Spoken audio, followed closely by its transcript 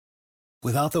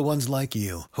Without the ones like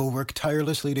you, who work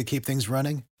tirelessly to keep things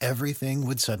running, everything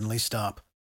would suddenly stop.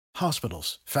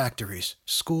 Hospitals, factories,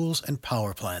 schools, and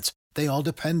power plants, they all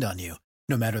depend on you.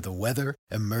 No matter the weather,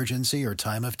 emergency, or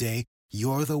time of day,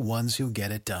 you're the ones who get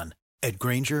it done. At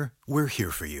Grainger, we're here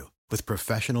for you with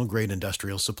professional-grade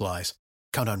industrial supplies.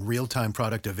 Count on real-time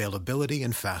product availability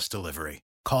and fast delivery.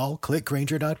 Call, click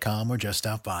Grainger.com, or just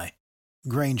stop by.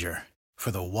 Grainger, for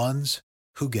the ones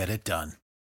who get it done.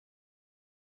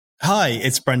 Hi,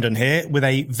 it's Brendan here with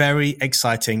a very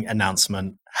exciting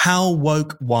announcement. How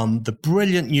Woke Won, the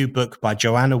brilliant new book by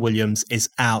Joanna Williams, is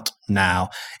out now.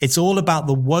 It's all about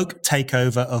the woke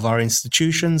takeover of our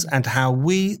institutions and how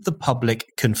we, the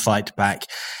public, can fight back.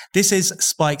 This is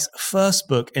Spike's first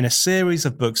book in a series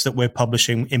of books that we're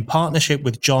publishing in partnership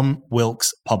with John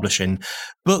Wilkes Publishing.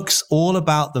 Books all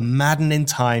about the maddening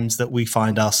times that we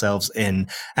find ourselves in.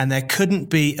 And there couldn't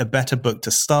be a better book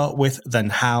to start with than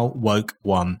How Woke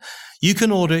Won. You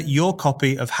can order your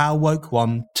copy of How Woke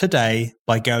Won today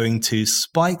by going to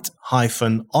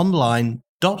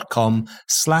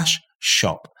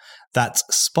spiked-online.com/shop. That's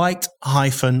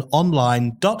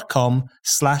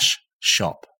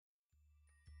spiked-online.com/shop.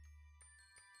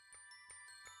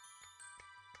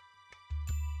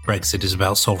 Brexit is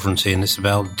about sovereignty and it's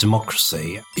about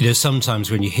democracy. You know,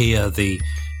 sometimes when you hear the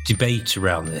debate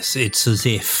around this, it's as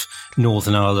if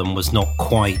Northern Ireland was not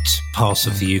quite part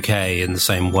of the UK in the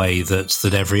same way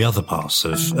that every other part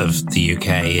of the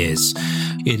UK is.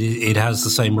 It has the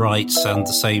same rights and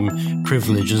the same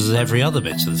privileges as every other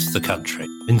bit of the country.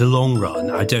 In the long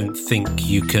run, I don't think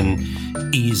you can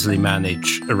easily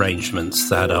manage arrangements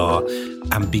that are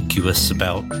ambiguous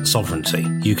about sovereignty.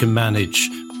 You can manage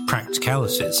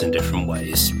practicalities in different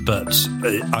ways, but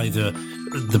either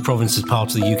the province is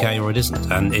part of the UK or it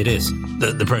isn't, and it is.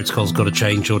 The protocol's got to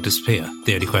change or disappear.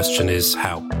 The only question is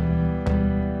how.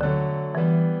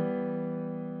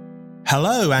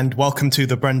 Hello and welcome to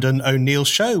the Brendan O'Neill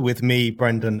Show with me,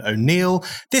 Brendan O'Neill.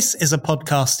 This is a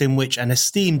podcast in which an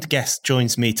esteemed guest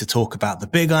joins me to talk about the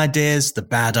big ideas, the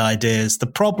bad ideas, the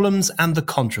problems and the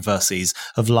controversies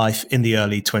of life in the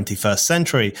early 21st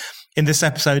century. In this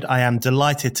episode, I am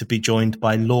delighted to be joined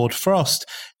by Lord Frost.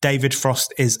 David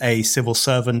Frost is a civil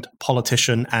servant,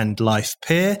 politician and life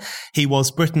peer. He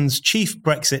was Britain's chief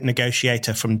Brexit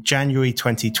negotiator from January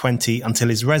 2020 until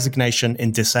his resignation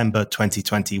in December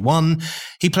 2021.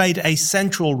 He played a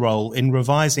central role in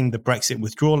revising the Brexit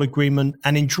withdrawal agreement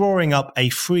and in drawing up a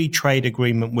free trade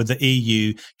agreement with the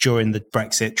EU during the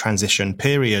Brexit transition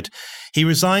period. He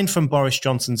resigned from Boris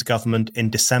Johnson's government in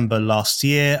December last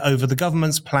year over the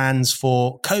government's plans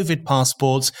for COVID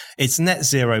passports, its net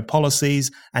zero policies,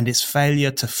 and its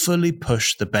failure to fully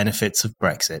push the benefits of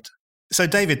Brexit. So,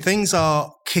 David, things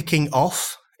are kicking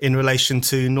off in relation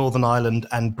to Northern Ireland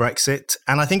and Brexit.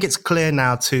 And I think it's clear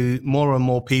now to more and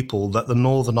more people that the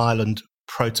Northern Ireland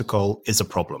Protocol is a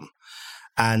problem.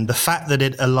 And the fact that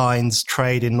it aligns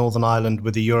trade in Northern Ireland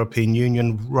with the European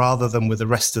Union rather than with the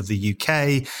rest of the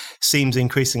UK seems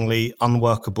increasingly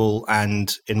unworkable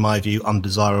and, in my view,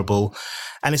 undesirable.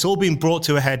 And it's all been brought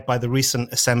to a head by the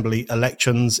recent Assembly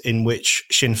elections in which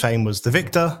Sinn Féin was the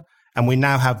victor. And we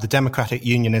now have the Democratic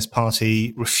Unionist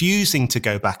Party refusing to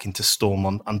go back into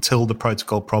Stormont until the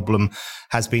protocol problem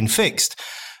has been fixed.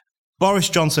 Boris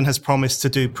Johnson has promised to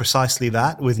do precisely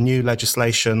that with new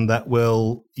legislation that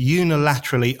will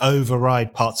unilaterally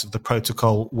override parts of the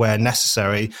protocol where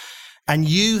necessary. And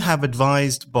you have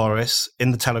advised Boris in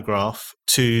the Telegraph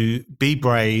to be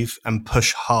brave and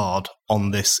push hard on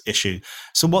this issue.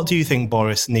 So what do you think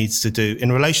Boris needs to do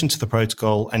in relation to the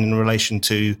protocol and in relation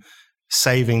to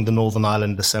saving the Northern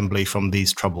Ireland Assembly from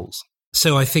these troubles?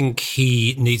 So I think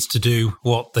he needs to do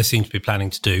what they seem to be planning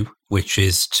to do, which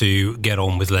is to get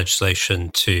on with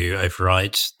legislation to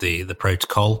override the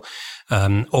protocol.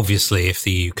 Obviously, if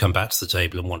the EU come back to the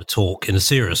table and want to talk in a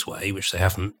serious way, which they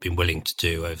haven't been willing to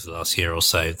do over the last year or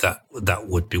so, that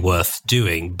would be worth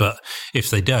doing. But if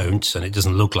they don't, and it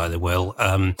doesn't look like they will,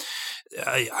 I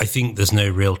think there's no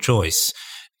real choice.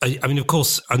 I mean, of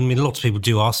course, lots of people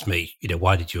do ask me,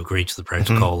 why did you agree to the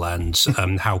protocol and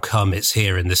how come it's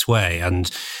here in this way?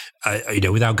 And,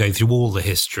 without going through all the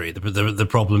history, the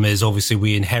problem is obviously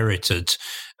we inherited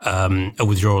a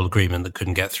withdrawal agreement that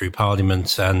couldn't get through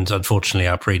Parliament. And unfortunately,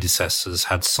 our predecessors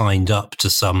had signed up to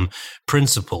some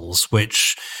principles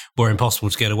which were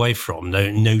impossible to get away from,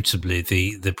 notably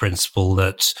the principle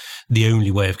that the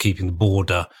only way of keeping the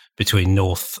border between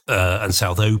North and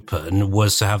South open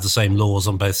was to have the same laws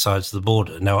on both sides of the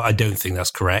border. Now, I don't think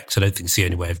that's correct. I don't think it's the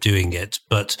only way of doing it.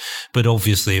 But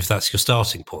obviously, if that's your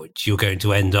starting point, you're going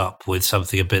to end up with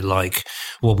something a bit like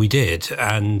what we did.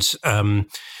 And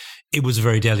it was a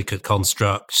very delicate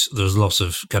construct. There was a lot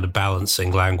of kind of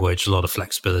balancing language, a lot of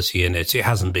flexibility in it. It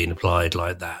hasn't been applied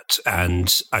like that.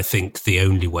 And I think the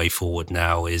only way forward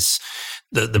now is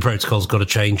that the protocol's got to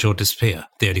change or disappear.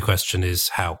 The only question is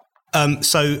how.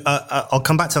 So I'll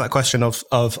come back to that question of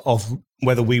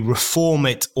whether we reform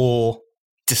it or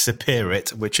disappear it,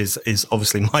 which is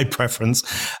obviously my preference.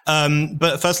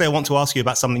 But firstly, I want to ask you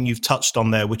about something you've touched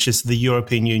on there, which is the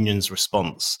European Union's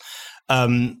response.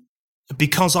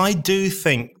 Because I do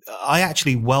think I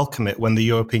actually welcome it when the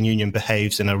European Union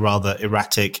behaves in a rather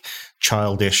erratic,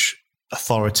 childish,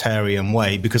 authoritarian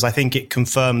way, because I think it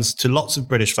confirms to lots of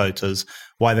British voters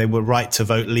why they were right to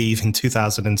vote leave in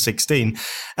 2016.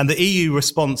 And the EU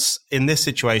response in this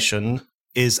situation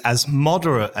is as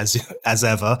moderate as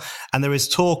ever. And there is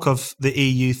talk of the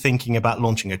EU thinking about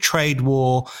launching a trade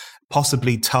war,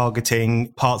 possibly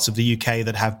targeting parts of the UK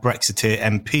that have Brexiteer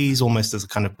MPs almost as a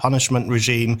kind of punishment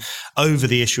regime over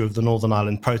the issue of the Northern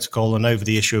Ireland Protocol and over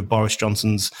the issue of Boris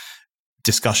Johnson's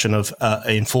discussion of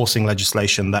enforcing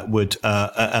legislation that would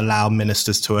allow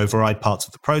ministers to override parts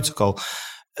of the protocol.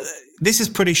 This is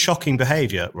pretty shocking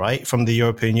behaviour, right, from the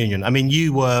European Union. I mean,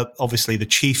 you were obviously the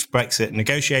chief Brexit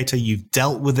negotiator. You've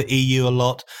dealt with the EU a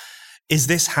lot. Is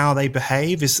this how they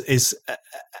behave?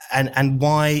 And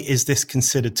why is this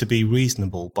considered to be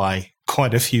reasonable by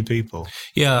quite a few people?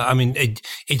 Yeah, I mean,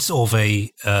 it's sort of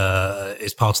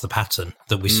it's part of the pattern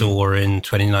that we saw in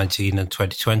 2019 and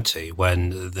 2020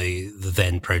 when the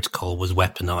then protocol was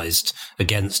weaponized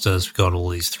against us. We got all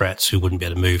these threats. We wouldn't be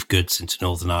able to move goods into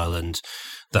Northern Ireland.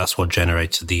 That's what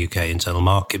generated the UK Internal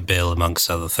Market Bill, amongst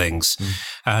other things.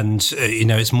 And,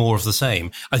 it's more of the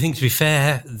same. I think, to be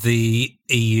fair, the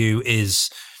EU is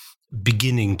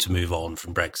beginning to move on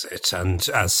from Brexit. And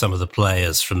as some of the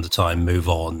players from the time move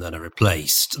on and are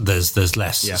replaced, there's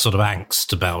less sort of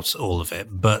angst about all of it.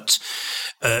 But,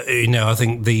 I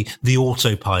think the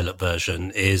autopilot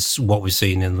version is what we've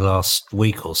seen in the last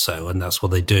week or so. And that's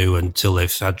what they do until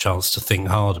they've had a chance to think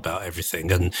hard about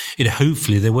everything. And,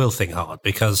 hopefully they will think hard,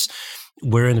 because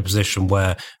we're in a position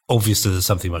where obviously there's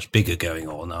something much bigger going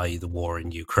on, i.e. the war in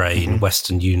Ukraine.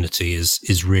 Western unity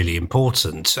is really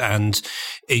important. And,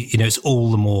 it's all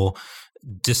the more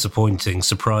disappointing,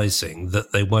 surprising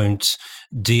that they won't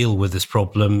deal with this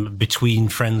problem between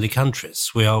friendly countries.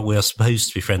 We are supposed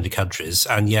to be friendly countries,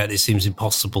 and yet it seems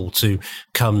impossible to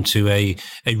come to a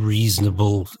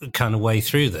reasonable kind of way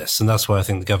through this. And that's why I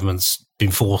think the government's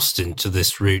been forced into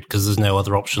this route, because there's no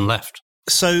other option left.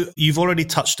 So you've already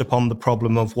touched upon the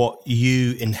problem of what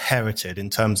you inherited in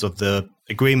terms of the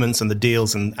agreements and the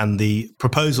deals and the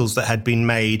proposals that had been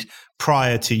made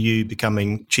prior to you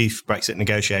becoming chief Brexit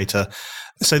negotiator.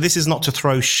 So this is not to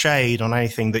throw shade on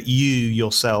anything that you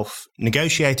yourself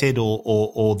negotiated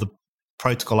or the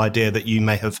protocol idea that you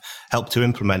may have helped to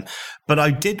implement. But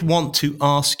I did want to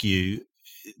ask you,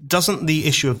 doesn't the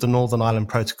issue of the Northern Ireland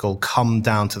Protocol come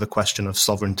down to the question of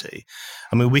sovereignty?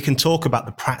 I mean, we can talk about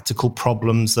the practical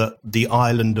problems that the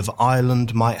island of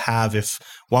Ireland might have if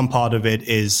one part of it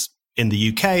is in the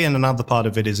UK and another part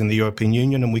of it is in the European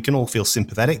Union, and we can all feel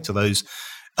sympathetic to those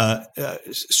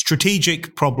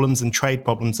strategic problems and trade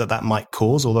problems that might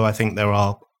cause, although I think there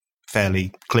are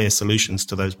fairly clear solutions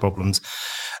to those problems.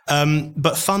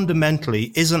 But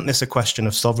fundamentally, isn't this a question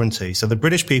of sovereignty? So the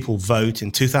British people vote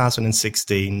in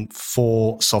 2016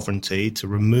 for sovereignty to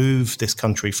remove this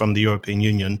country from the European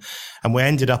Union. And we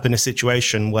ended up in a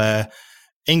situation where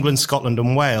England, Scotland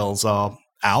and Wales are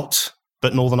out,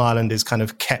 but Northern Ireland is kind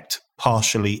of kept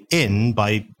partially in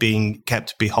by being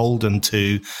kept beholden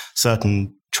to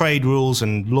certain trade rules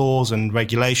and laws and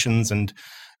regulations and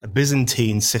a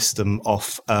Byzantine system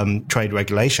of trade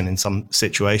regulation in some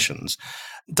situations.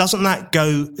 Doesn't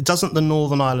the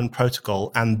Northern Ireland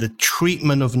Protocol and the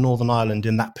treatment of Northern Ireland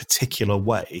in that particular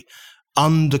way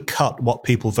undercut what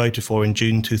people voted for in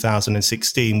June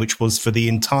 2016, which was for the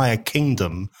entire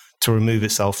kingdom to remove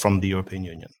itself from the European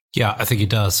Union? Yeah, I think it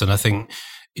does. And I think,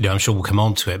 I'm sure we'll come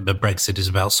on to it, but Brexit is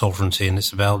about sovereignty and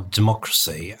it's about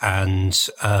democracy. And,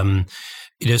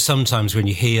 sometimes when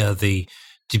you hear the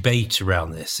debate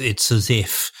around this, it's as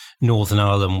if Northern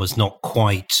Ireland was not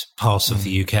quite part of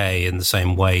the UK in the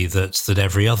same way that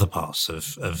every other part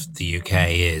of the UK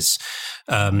is.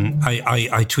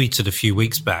 I tweeted a few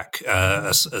weeks back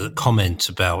a comment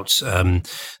about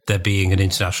there being an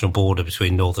international border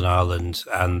between Northern Ireland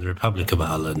and the Republic of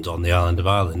Ireland on the island of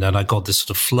Ireland. And I got this sort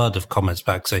of flood of comments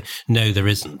back saying, no, there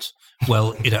isn't.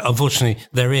 Well, unfortunately,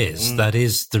 there is. That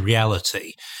is the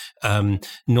reality.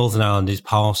 Northern Ireland is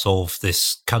part of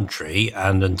this country,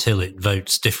 and until it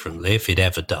votes differently, if it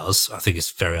ever does, I think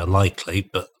it's very unlikely,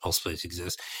 but possibly it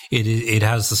exists, it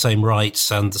has the same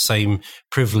rights and the same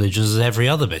privileges as every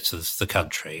other bit of the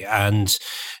country. And,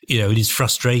 it is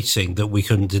frustrating that we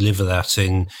couldn't deliver that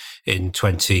in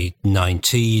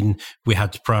 2019. We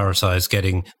had to prioritise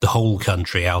getting the whole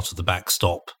country out of the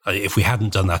backstop. If we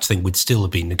hadn't done that, I think we'd still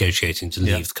have been negotiating to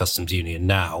leave the customs union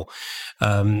now.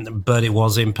 But it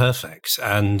was imperfect.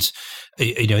 And,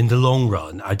 in the long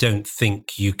run, I don't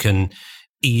think you can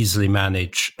easily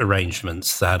manage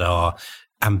arrangements that are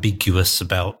ambiguous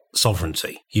about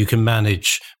sovereignty. You can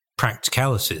manage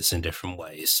practicalities in different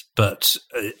ways, but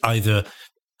either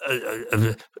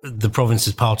the province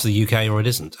is part of the UK or it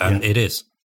isn't, and it is.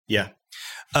 Yeah.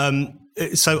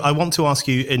 So I want to ask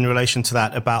you in relation to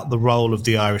that about the role of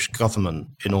the Irish government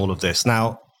in all of this.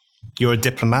 Now, you're a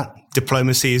diplomat.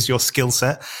 Diplomacy is your skill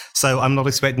set. So I'm not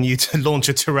expecting you to launch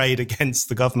a tirade against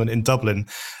the government in Dublin.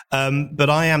 But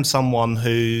I am someone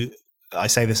who, I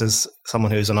say this as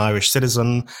someone who is an Irish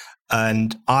citizen,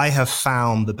 and I have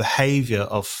found the behaviour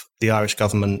of the Irish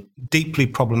government deeply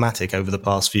problematic over the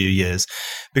past few years,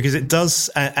 because it does,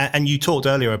 and you talked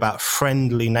earlier about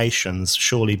friendly nations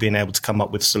surely being able to come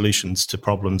up with solutions to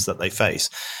problems that they face.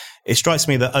 It strikes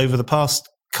me that over the past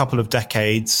couple of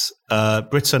decades,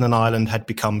 Britain and Ireland had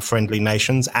become friendly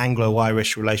nations.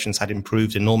 Anglo-Irish relations had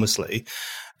improved enormously.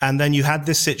 And then you had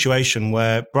this situation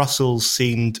where Brussels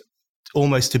seemed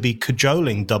almost to be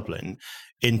cajoling Dublin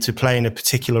into playing a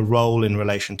particular role in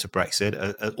relation to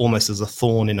Brexit, almost as a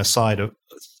thorn in the side of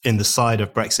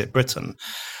Brexit Britain.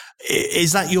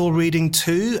 Is that your reading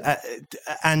too?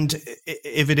 And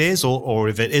if it is, or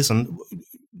if it isn't,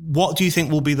 what do you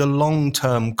think will be the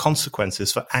long-term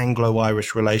consequences for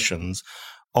Anglo-Irish relations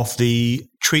of the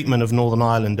treatment of Northern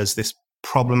Ireland as this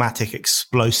problematic,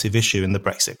 explosive issue in the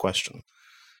Brexit question?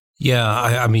 Yeah,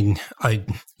 I mean,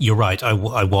 you're right. I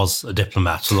was a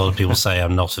diplomat. A lot of people say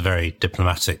I'm not a very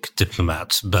diplomatic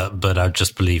diplomat, but I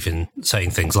just believe in saying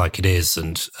things like it is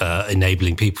and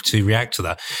enabling people to react to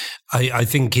that. I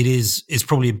think it's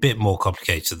probably a bit more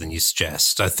complicated than you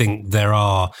suggest. I think there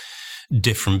are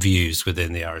different views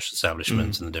within the Irish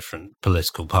establishment and the different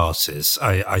political parties.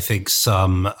 I think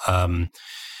some,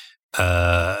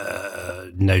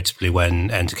 notably when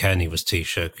Enda Kenny was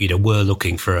Taoiseach, were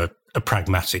looking for a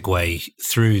pragmatic way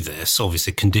through this,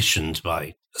 obviously conditioned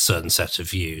by a certain set of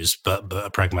views, but a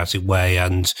pragmatic way.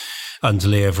 And under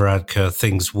Leo Varadkar,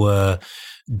 things were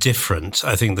different.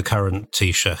 I think the current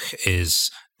Taoiseach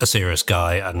is a serious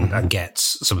guy and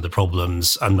gets some of the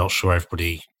problems. I'm not sure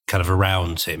everybody kind of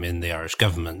around him in the Irish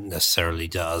government necessarily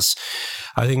does.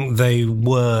 I think they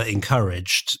were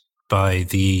encouraged by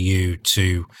the EU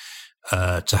to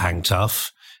hang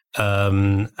tough.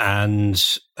 They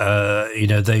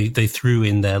threw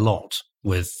in their lot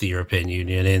with the European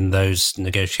Union in those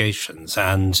negotiations.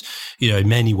 And, in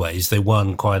many ways, they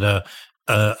won quite a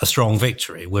strong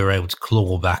victory. We were able to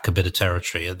claw back a bit of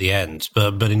territory at the end,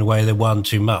 but in a way they won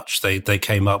too much. They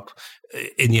came up,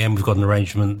 in the end, we've got an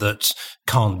arrangement that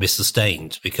can't be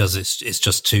sustained because it's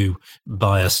just too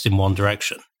biased in one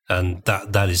direction. And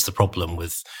that is the problem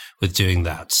with doing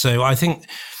that. So I think,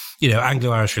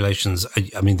 Anglo-Irish relations,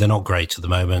 I mean, they're not great at the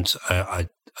moment. I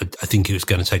think it was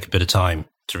going to take a bit of time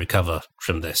to recover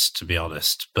from this, to be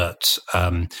honest. But,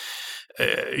 when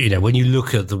you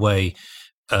look at the way,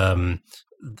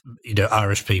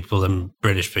 Irish people and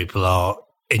British people are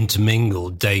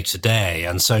intermingled day to day,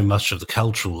 and so much of the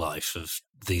cultural life of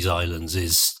these islands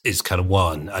is kind of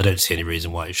one, I don't see any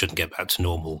reason why it shouldn't get back to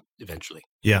normal eventually.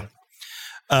 Yeah,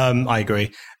 I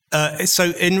agree.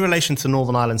 So in relation to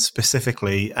Northern Ireland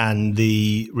specifically and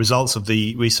the results of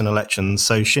the recent elections,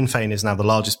 so Sinn Féin is now the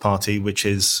largest party, which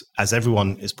is, as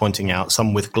everyone is pointing out,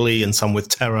 some with glee and some with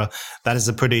terror. That is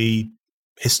a pretty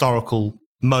historical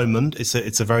moment.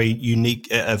 It's a very unique,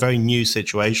 a very new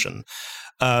situation.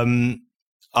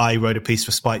 I wrote a piece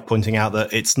for Spike pointing out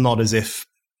that it's not as if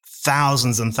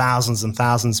thousands and thousands and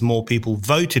thousands more people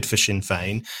voted for Sinn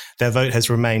Féin. Their vote has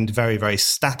remained very, very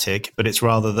static, but it's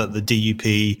rather that the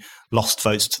DUP lost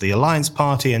votes to the Alliance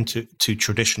Party and to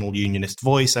traditional unionist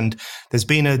voice. And there's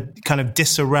been a kind of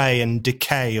disarray and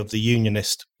decay of the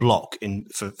unionist bloc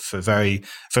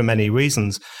for many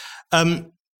reasons.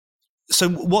 So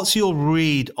what's your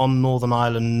read on Northern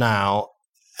Ireland now?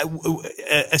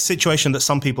 A situation that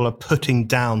some people are putting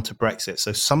down to Brexit.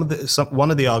 So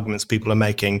one of the arguments people are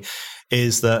making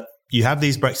is that you have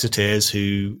these Brexiteers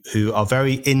who are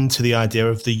very into the idea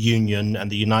of the Union and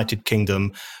the United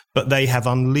Kingdom, but they have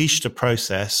unleashed a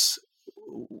process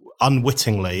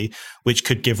unwittingly, which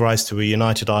could give rise to a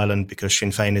united Ireland because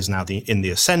Sinn Féin is now in the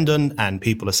ascendant and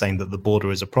people are saying that the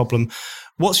border is a problem.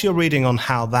 What's your reading on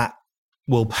how that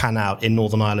will pan out in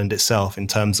Northern Ireland itself in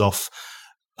terms of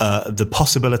the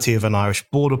possibility of an Irish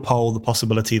border poll, the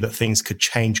possibility that things could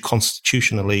change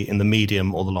constitutionally in the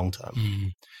medium or the long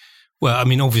term? Well, I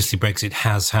mean, obviously Brexit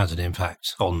has had an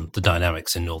impact on the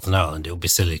dynamics in Northern Ireland. It would be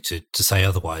silly to say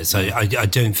otherwise. I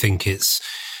don't think it's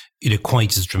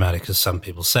quite as dramatic as some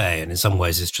people say. And in some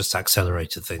ways, it's just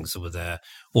accelerated things that were there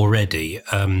already.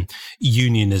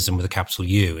 Unionism with a capital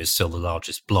U is still the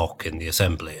largest bloc in the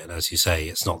Assembly. And as you say,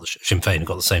 it's not the Sinn Féin have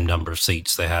got the same number of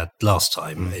seats they had last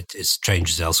time. It's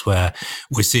changes elsewhere.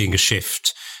 We're seeing a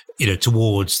shift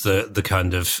towards the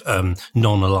kind of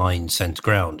non-aligned centre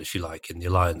ground, if you like, in the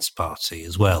Alliance Party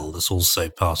as well. That's also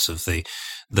part of the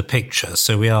picture.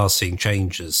 So we are seeing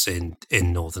changes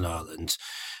in Northern Ireland.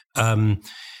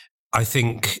 I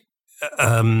think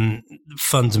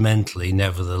fundamentally,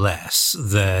 nevertheless,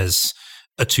 there's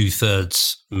a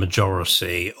 2/3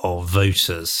 majority of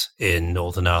voters in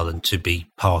Northern Ireland to be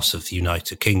part of the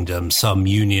United Kingdom. Some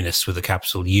unionists with a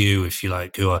capital U, if you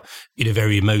like, who are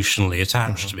very emotionally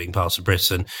attached to being part of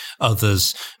Britain.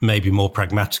 Others maybe more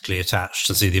pragmatically attached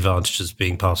and see the advantages of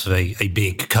being part of a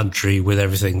big country with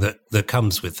everything that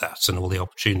comes with that and all the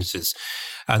opportunities.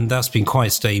 And that's been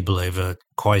quite stable over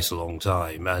quite a long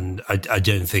time. And I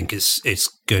don't think it's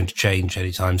going to change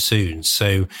anytime soon.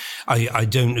 So I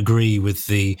don't agree with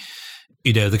the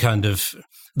kind of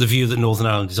the view that Northern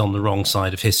Ireland is on the wrong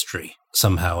side of history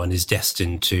somehow and is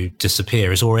destined to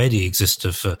disappear. It's already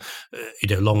existed for,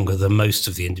 longer than most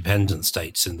of the independent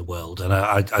states in the world. And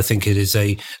I think it is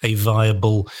a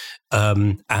viable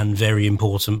and very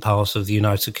important part of the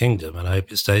United Kingdom. And I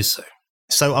hope it stays so.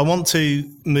 So I want to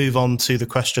move on to the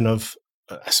question of,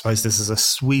 I suppose this is a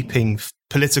sweeping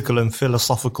political and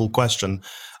philosophical question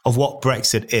of what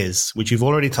Brexit is, which you've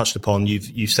already touched upon.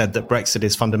 You've said that Brexit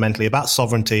is fundamentally about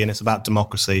sovereignty and it's about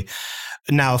democracy.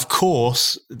 Now, of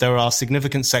course, there are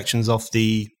significant sections of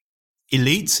the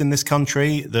elites in this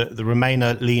country, the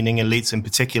Remainer-leaning elites in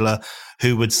particular,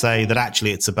 who would say that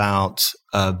actually it's about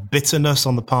bitterness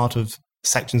on the part of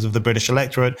sections of the British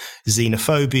electorate,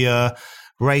 xenophobia,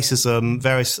 racism.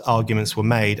 Various arguments were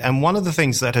made. And one of the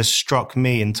things that has struck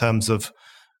me in terms of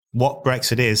what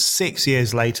Brexit is, 6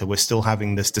 years later, we're still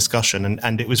having this discussion.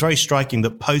 And it was very striking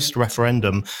that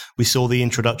post-referendum, we saw the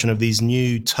introduction of these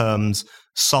new terms,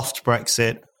 soft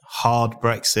Brexit, hard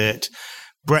Brexit,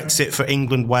 Brexit for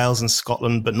England, Wales and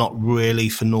Scotland, but not really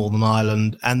for Northern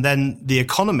Ireland. And then The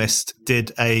Economist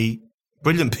did a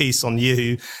brilliant piece on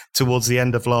you towards the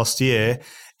end of last year,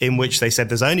 in which they said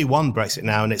there's only one Brexit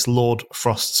now, and it's Lord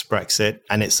Frost's Brexit,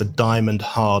 and it's a diamond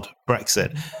hard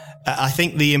Brexit. I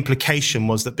think the implication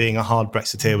was that being a hard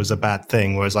Brexiteer was a bad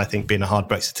thing, whereas I think being a hard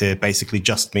Brexiteer basically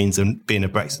just means being a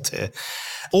Brexiteer.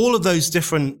 All of those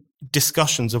different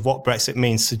discussions of what Brexit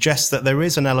means suggests that there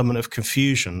is an element of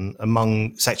confusion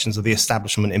among sections of the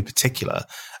establishment in particular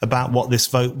about what this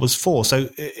vote was for. So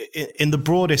in the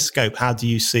broadest scope, how do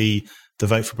you see the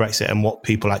vote for Brexit and what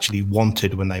people actually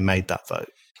wanted when they made that vote?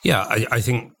 Yeah, I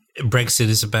think Brexit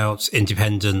is about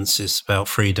independence, it's about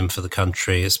freedom for the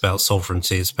country, it's about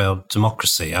sovereignty, it's about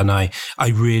democracy. And I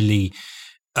really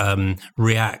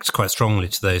react quite strongly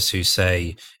to those who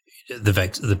say the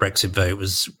Brexit vote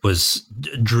was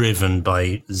driven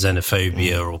by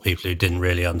xenophobia or people who didn't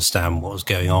really understand what was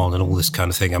going on and all this kind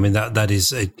of thing. I mean, that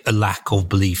is a lack of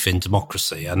belief in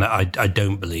democracy. And I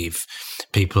don't believe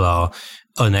people are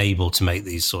unable to make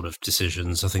these sort of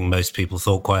decisions. I think most people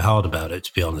thought quite hard about it,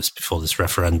 to be honest, before this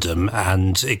referendum,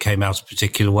 and it came out a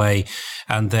particular way,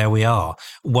 and there we are.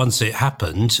 Once it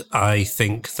happened, I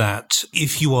think that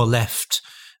if you are left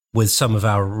with some of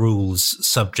our rules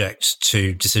subject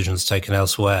to decisions taken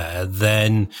elsewhere,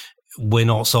 then we're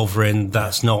not sovereign.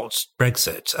 That's not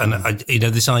Brexit. And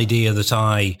this idea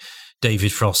that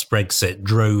David Frost's Brexit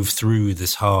drove through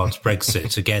this hard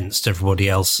Brexit against everybody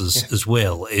else's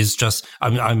will is just,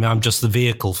 I'm just the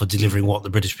vehicle for delivering what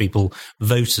the British people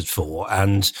voted for.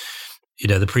 And,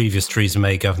 the previous Theresa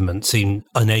May government seemed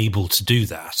unable to do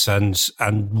that.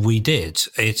 And we did.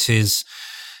 It is,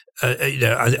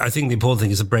 I think the important thing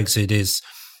is that Brexit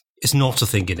it's not a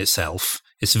thing in itself.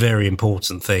 It's a very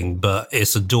important thing, but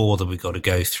it's a door that we've got to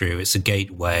go through. It's a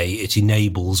gateway. It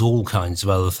enables all kinds of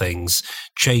other things,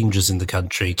 changes in the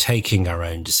country, taking our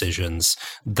own decisions.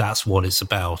 That's what it's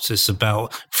about. It's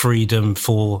about freedom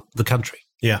for the country.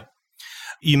 Yeah.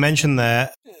 You mentioned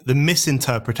there the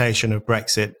misinterpretation of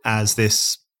Brexit as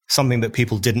this something that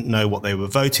people didn't know what they were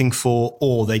voting for,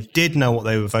 or they did know what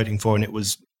they were voting for and it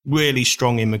was really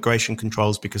strong immigration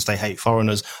controls because they hate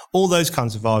foreigners. All those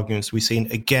kinds of arguments we've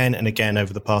seen again and again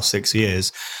over the past 6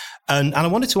 years. And I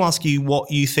wanted to ask you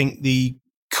what you think the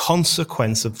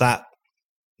consequence of that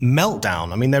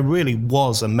meltdown. I mean, there really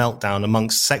was a meltdown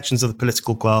amongst sections of the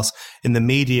political class, in the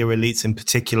media elites in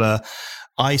particular.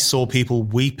 I saw people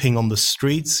weeping on the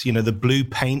streets, the blue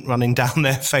paint running down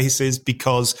their faces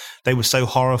because they were so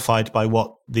horrified by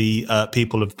what the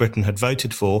people of Britain had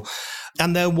voted for.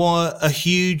 And there were a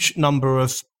huge number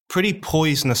of pretty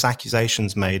poisonous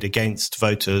accusations made against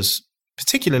voters,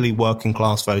 particularly working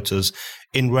class voters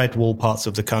in red wall parts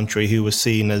of the country who were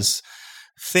seen as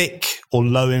thick or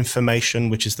low information,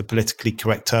 which is the politically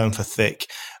correct term for thick,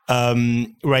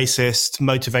 racist,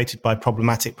 motivated by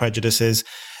problematic prejudices.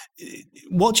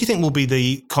 What do you think will be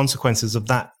the consequences of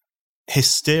that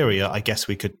hysteria, I guess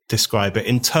we could describe it,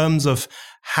 in terms of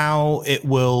how it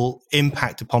will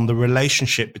impact upon the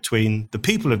relationship between the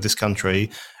people of this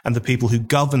country and the people who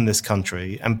govern this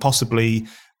country, and possibly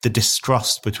the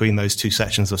distrust between those two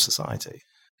sections of society?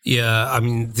 Yeah, I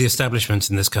mean, the establishment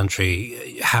in this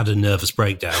country had a nervous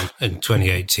breakdown in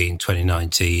 2018,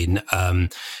 2019.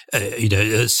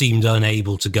 It seemed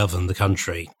unable to govern the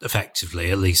country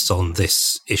effectively, at least on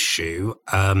this issue.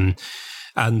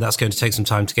 And that's going to take some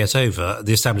time to get over.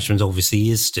 The establishment obviously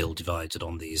is still divided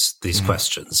on these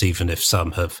questions, even if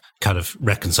some have kind of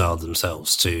reconciled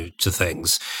themselves to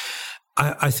things.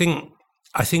 I think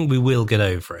we will get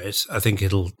over it. I think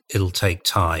it'll take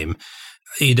time.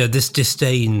 This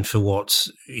disdain for what,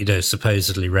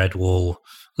 supposedly red wall,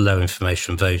 low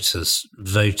information voters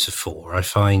voted for, I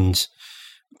find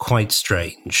quite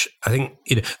strange. I think,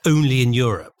 only in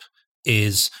Europe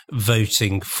is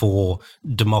voting for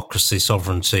democracy,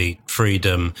 sovereignty,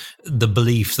 freedom, the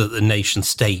belief that the nation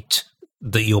state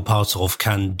that you're part of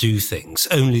can do things.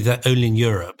 Only in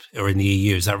Europe or in the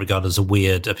EU is that regarded as a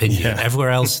weird opinion. Yeah. Everywhere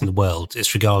else in the world,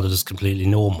 it's regarded as completely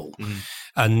normal.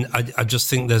 And I just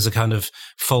think there's a kind of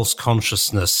false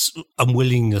consciousness,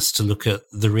 unwillingness to look at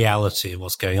the reality of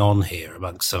what's going on here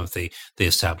amongst some of the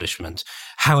establishment.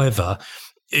 However,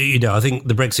 I think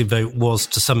the Brexit vote was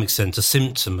to some extent a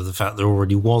symptom of the fact there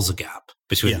already was a gap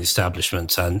between the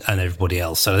establishment and everybody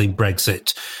else. And I think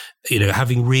Brexit,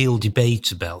 having real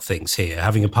debate about things here,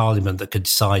 having a parliament that could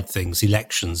decide things,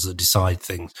 elections that decide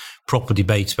things, proper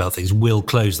debate about things will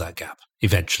close that gap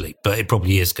eventually. But it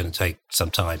probably is going to take some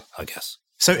time, I guess.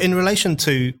 So in relation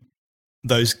to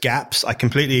those gaps, I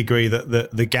completely agree that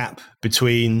the gap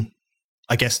between,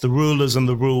 I guess, the rulers and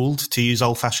the ruled, to use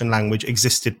old-fashioned language,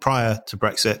 existed prior to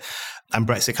Brexit. And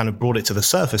Brexit kind of brought it to the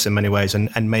surface in many ways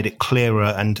and made it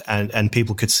clearer and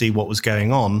people could see what was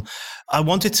going on. I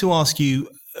wanted to ask you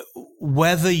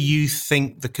whether you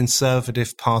think the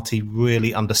Conservative Party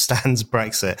really understands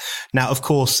Brexit. Now, of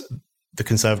course, the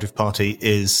Conservative Party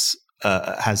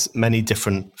has many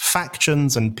different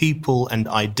factions and people and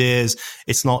ideas.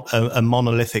 It's not a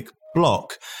monolithic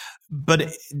bloc. But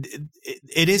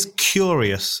it is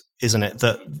curious, isn't it,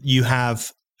 that you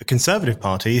have a Conservative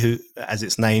Party who, as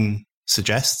its name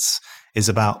suggests, is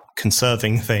about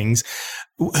conserving things,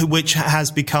 which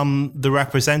has become the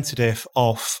representative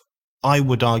of, I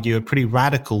would argue, a pretty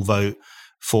radical vote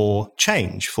for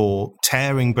change, for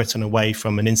tearing Britain away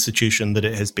from an institution that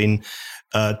it has been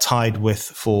tied with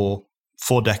for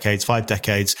 4 decades, 5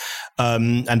 decades,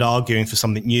 and arguing for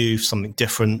something new, for something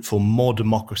different, for more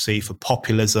democracy, for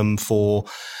populism, for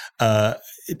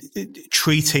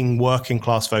treating working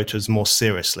class voters more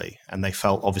seriously. And they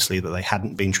felt, obviously, that they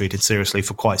hadn't been treated seriously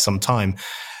for quite some time.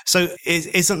 So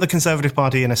isn't the Conservative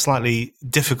Party in a slightly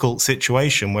difficult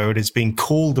situation where it is being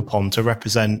called upon to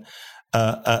represent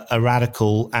a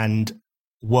radical and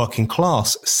working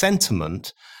class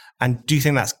sentiment? And do you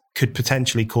think that could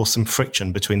potentially cause some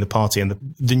friction between the party and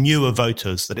the newer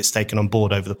voters that it's taken on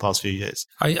board over the past few years?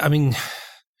 I mean,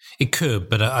 it could,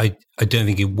 but I don't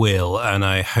think it will, and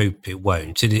I hope it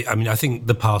won't. I think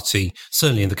the party,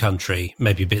 certainly in the country,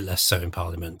 maybe a bit less so in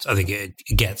Parliament, I think it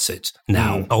gets it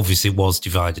now. Obviously, it was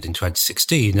divided in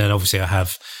 2016, and obviously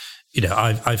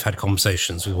I've had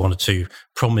conversations with 1 or 2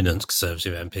 prominent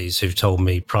Conservative MPs who've told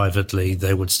me privately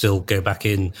they would still go back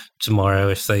in tomorrow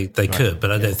if they could,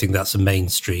 but I don't think that's a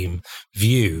mainstream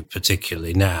view,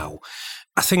 particularly now.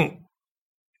 I think,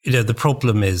 the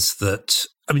problem is that,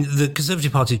 the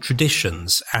Conservative Party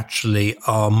traditions actually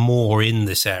are more in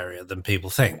this area than people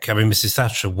think. Mrs.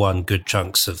 Thatcher won good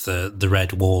chunks of the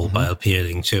red wall by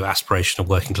appealing to aspirational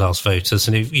working class voters.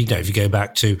 And if you go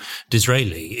back to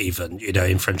Disraeli, even,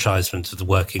 enfranchisement of the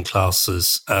working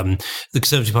classes, the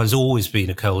Conservative Party has always been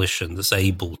a coalition that's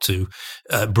able to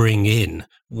bring in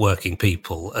working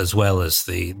people as well as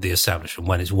the establishment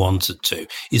when it's wanted to,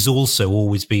 is also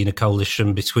always been a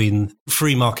coalition between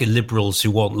free market liberals who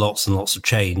want lots and lots of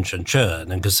change and churn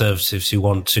and conservatives who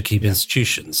want to keep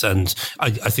institutions. And I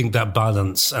think that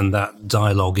balance and that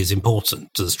dialogue is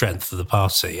important to the strength of the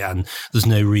party, and there's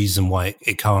no reason why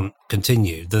it can't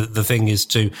continue. The thing is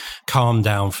to calm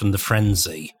down from the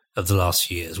frenzy of the last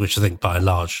few years, which I think by and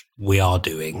large we are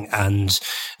doing, and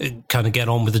kind of get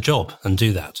on with the job and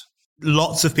do that.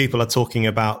 Lots of people are talking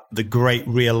about the great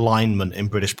realignment in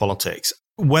British politics.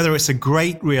 Whether it's a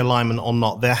great realignment or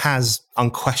not, there has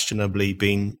unquestionably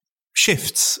been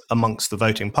shifts amongst the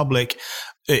voting public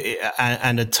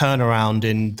and a turnaround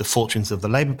in the fortunes of the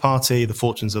Labour Party, the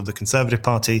fortunes of the Conservative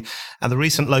Party, and the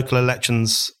recent local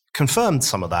elections confirmed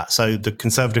some of that. So the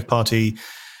Conservative Party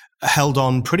held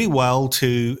on pretty well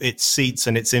to its seats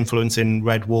and its influence in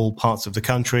red wall parts of the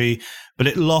country, but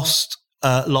it lost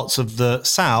lots of the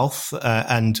south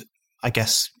and I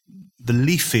guess the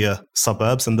leafier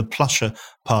suburbs and the plusher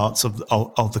parts of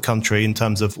the country in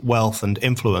terms of wealth and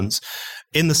influence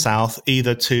in the south,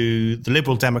 either to the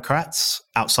Liberal Democrats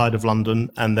outside of London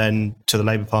and then to the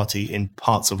Labour Party in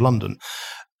parts of London.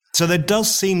 So there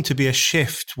does seem to be a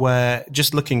shift where,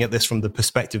 just looking at this from the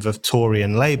perspective of Tory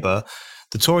and Labour,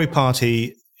 the Tory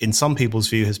party, in some people's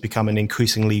view, has become an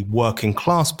increasingly working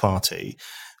class party,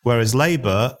 whereas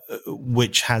Labour,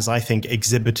 which has, I think,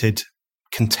 exhibited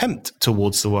contempt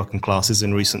towards the working classes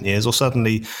in recent years, or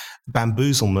certainly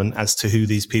bamboozlement as to who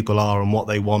these people are and what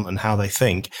they want and how they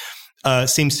think,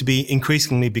 seems to be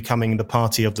increasingly becoming the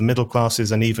party of the middle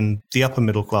classes and even the upper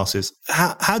middle classes.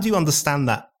 How do you understand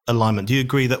that alignment? Do you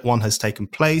agree that one has taken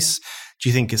place? Do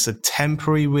you think it's a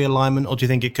temporary realignment, or do you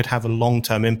think it could have a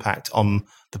long-term impact on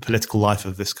the political life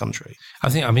of this country? I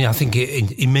think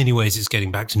in many ways it's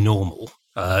getting back to normal.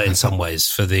 In some ways,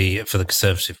 for the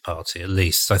Conservative Party, at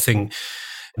least. I think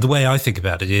the way I think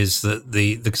about it is that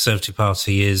the Conservative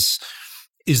Party is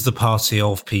the party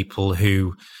of people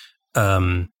who,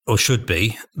 or should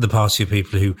be, the party of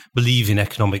people who believe in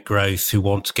economic growth, who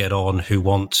want to get on, who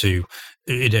want to,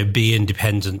 be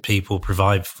independent people,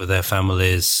 provide for their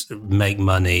families, make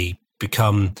money,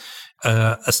 become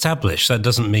established. That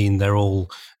doesn't mean they're all,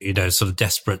 sort of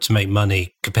desperate to make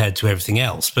money compared to everything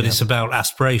else, but it's about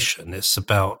aspiration. It's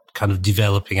about kind of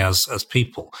developing as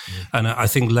people. And I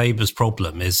think Labour's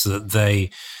problem is that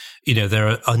they're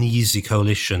an uneasy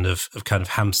coalition of kind of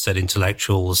Hampstead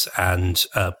intellectuals and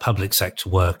public sector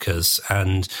workers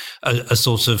and a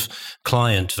sort of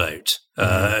client vote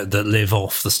that live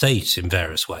off the state in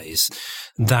various ways.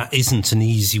 That isn't an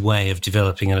easy way of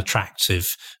developing an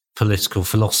attractive political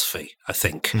philosophy, I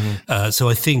think. So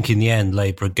I think in the end,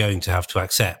 Labour are going to have to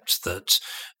accept that,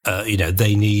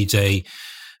 they need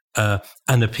an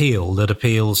appeal that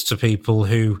appeals to people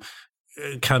who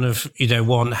kind of,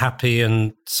 want happy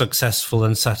and successful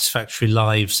and satisfactory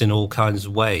lives in all kinds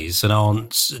of ways and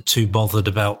aren't too bothered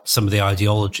about some of the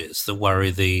ideologies that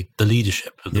worry the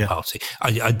leadership of the party.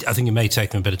 I think it may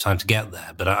take them a bit of time to get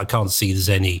there, but I can't see there's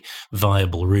any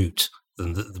viable route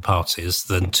than the parties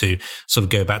than to sort of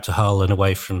go back to Hull and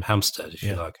away from Hampstead, if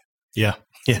you like. Yeah.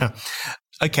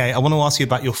 Okay, I want to ask you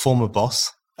about your former boss,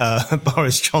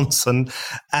 Boris Johnson,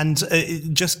 and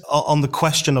just on the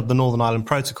question of the Northern Ireland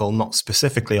Protocol, not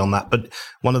specifically on that, but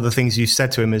one of the things you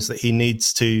said to him is that he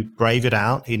needs to brave it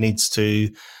out. He needs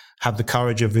to have the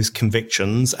courage of his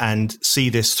convictions and see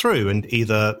this through and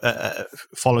either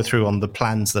follow through on the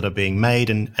plans that are being made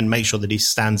and make sure that he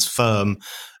stands firm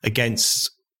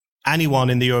against anyone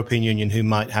in the European Union who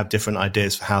might have different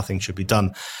ideas for how things should be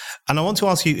done. And I want to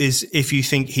ask you is if you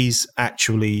think he's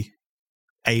actually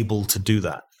able to do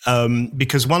that.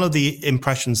 Because one of the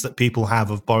impressions that people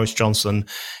have of Boris Johnson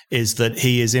is that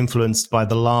he is influenced by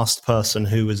the last person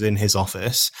who was in his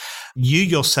office. You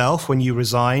yourself, when you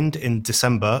resigned in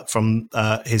December from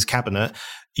his cabinet,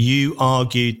 you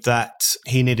argued that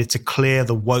he needed to clear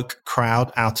the woke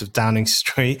crowd out of Downing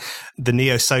Street, the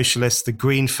neo-socialists, the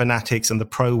green fanatics, and the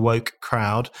pro-woke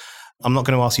crowd. I'm not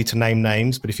going to ask you to name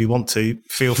names, but if you want to,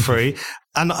 feel free.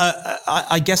 And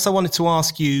I guess I wanted to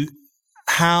ask you,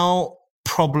 how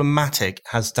problematic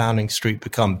has Downing Street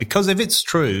become? Because if it's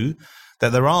true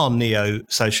that there are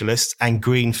neo-socialists and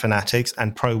green fanatics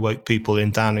and pro-woke people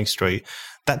in Downing Street,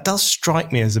 that does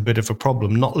strike me as a bit of a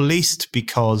problem, not least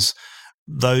because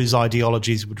those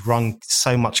ideologies would run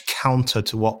so much counter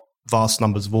to what vast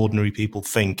numbers of ordinary people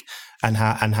think and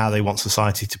how they want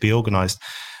society to be organised.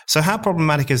 So how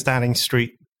problematic has Downing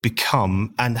Street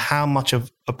become, and how much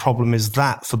of a problem is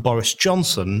that for Boris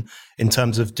Johnson in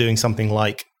terms of doing something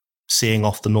like seeing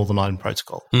off the Northern Ireland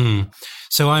Protocol?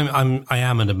 So I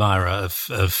am an admirer of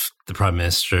the Prime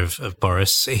Minister of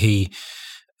Boris. He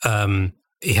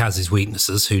He has his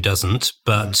weaknesses, who doesn't?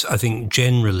 But I think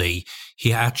generally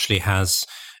he actually has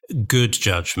good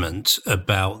judgment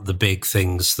about the big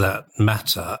things that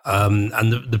matter. And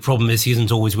the problem is he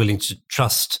isn't always willing to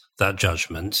trust that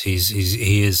judgment. He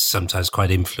is sometimes quite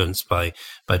influenced by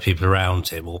people around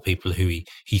him, or people who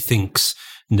he thinks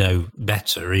know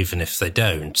better, even if they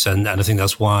don't. And I think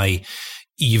that's why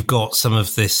you've got some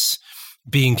of this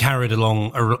being carried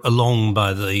along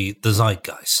by the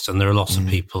zeitgeist. And there are lots of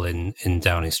people in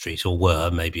Downing Street, or were,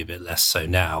 maybe a bit less so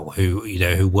now,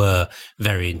 who were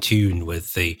very in tune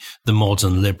with the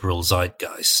modern liberal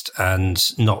zeitgeist and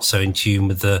not so in tune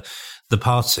with the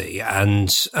party. And,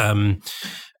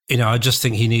 I just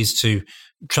think he needs to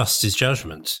trust his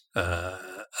judgment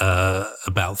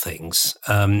about things.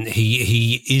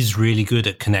 He is really good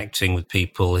at connecting with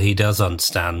people. He does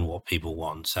understand what people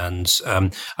want, and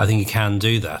I think he can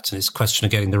do that. And it's a question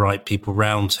of getting the right people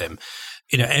around him.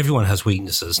 Everyone has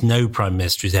weaknesses. No prime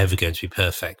minister is ever going to be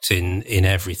perfect in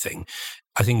everything.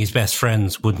 I think his best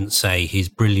friends wouldn't say he's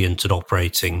brilliant at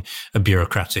operating a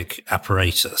bureaucratic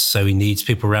apparatus. So he needs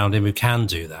people around him who can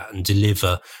do that and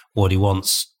deliver what he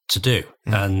wants to do.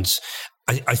 And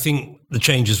I think the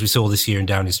changes we saw this year in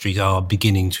Downing Street are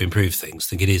beginning to improve things. I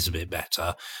think it is a bit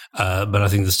better, but I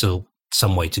think there's still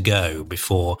some way to go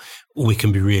before we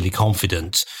can be really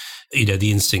confident.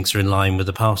 The instincts are in line with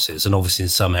the parties. And obviously in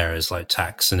some areas like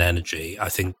tax and energy, I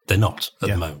think they're not at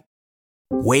the moment.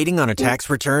 Waiting on a tax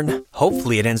return?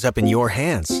 Hopefully it ends up in your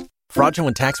hands.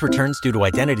 Fraudulent tax returns due to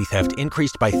identity theft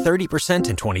increased by 30%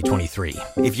 in 2023.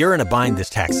 If you're in a bind this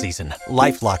tax season,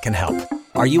 LifeLock can help.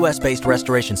 Our U.S.-based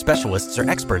restoration specialists are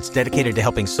experts dedicated to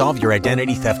helping solve your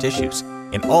identity theft issues.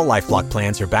 And all LifeLock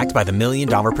plans are backed by the $1 Million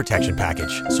Protection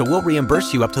Package. So we'll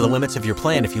reimburse you up to the limits of your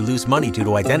plan if you lose money due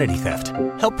to identity theft.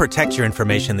 Help protect your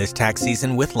information this tax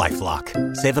season with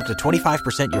LifeLock. Save up to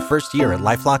 25% your first year at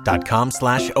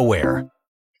LifeLock.com/aware.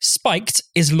 Spiked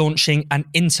is launching an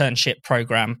internship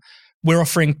program. We're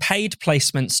offering paid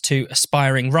placements to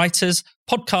aspiring writers,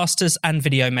 podcasters, and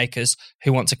video makers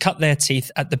who want to cut their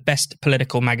teeth at the best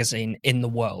political magazine in the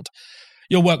world.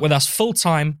 You'll work with us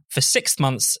full-time for 6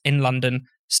 months in London,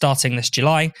 starting this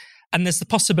July, and there's the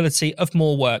possibility of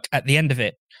more work at the end of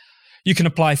it. You can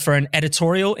apply for an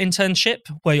editorial internship,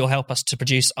 where you'll help us to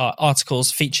produce our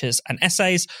articles, features, and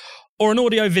essays, or an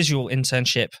audio-visual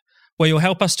internship, where you'll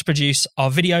help us to produce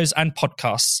our videos and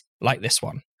podcasts like this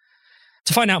one.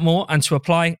 To find out more and to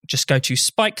apply, just go to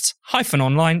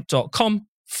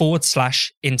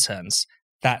spiked-online.com/interns.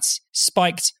 That's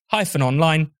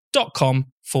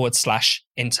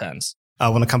spiked-online.com/interns. I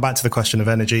want to come back to the question of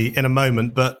energy in a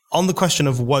moment, but on the question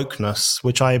of wokeness,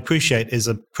 which I appreciate is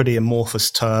a pretty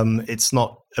amorphous term, it's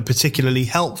not a particularly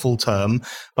helpful term,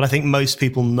 but I think most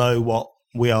people know what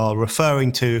we are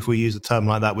referring to. If we use a term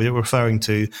like that, we're referring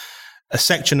to a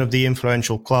section of the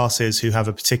influential classes who have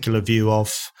a particular view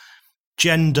of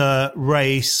gender,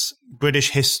 race,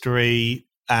 British history,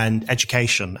 and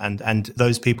education. And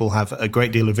those people have a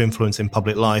great deal of influence in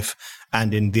public life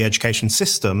and in the education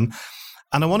system.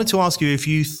 And I wanted to ask you if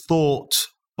you thought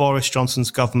Boris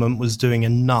Johnson's government was doing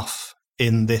enough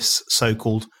in this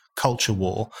so-called culture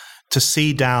war to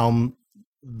see down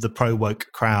the pro-woke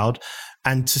crowd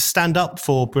and to stand up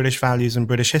for British values and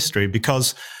British history.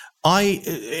 Because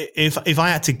if I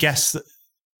had to guess,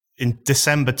 in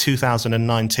December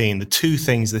 2019, the two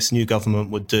things this new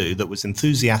government would do that was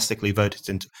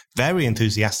very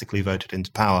enthusiastically voted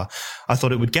into power, I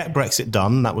thought it would get Brexit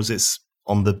done. That was its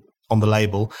on the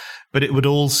label, but it would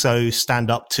also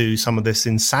stand up to some of this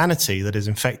insanity that has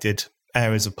infected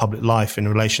areas of public life in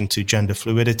relation to gender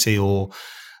fluidity or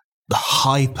the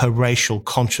hyper-racial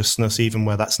consciousness, even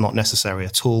where that's not necessary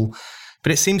at all.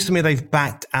 But it seems to me they've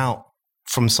backed out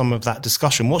from some of that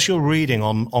discussion. What's your reading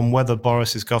on whether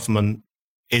Boris's government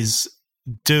is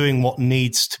doing what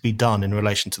needs to be done in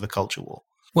relation to the culture war?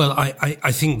 Well,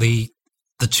 I think the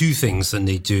two things that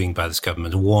need doing by this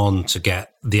government are, one, to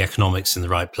get the economics in the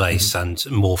right place and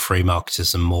more free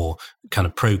marketism, more kind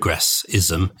of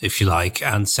progressism, if you like,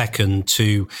 and second,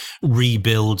 to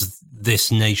rebuild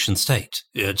this nation state,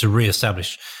 to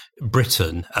reestablish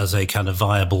Britain as a kind of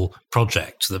viable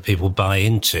project that people buy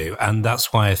into. And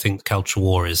that's why I think culture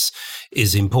war is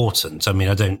important. I mean,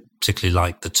 I don't particularly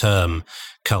like the term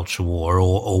culture war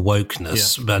or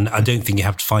wokeness, and I don't think you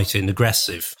have to fight it in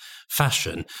aggressive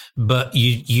fashion, but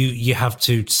you have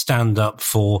to stand up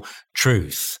for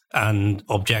truth and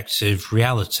objective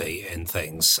reality in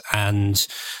things. And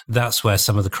that's where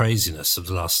some of the craziness of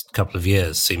the last couple of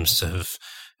years seems to have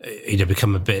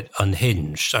become a bit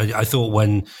unhinged. I thought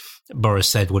when Boris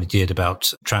said what he did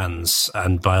about trans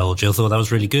and biology, I thought that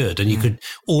was really good. And you could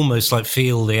almost like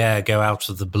feel the air go out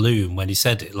of the balloon when he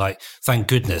said it. Like, thank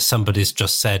goodness somebody's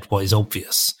just said what is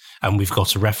obvious and we've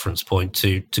got a reference point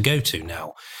to go to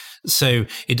now. So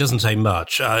it doesn't take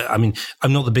much. I mean,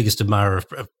 I'm not the biggest admirer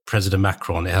of President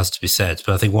Macron, it has to be said,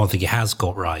 but I think one thing he has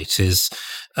got right is,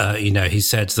 he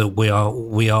said that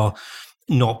we are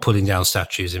not putting down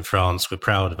statues in France. We're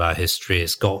proud of our history.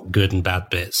 It's got good and bad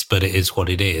bits, but it is what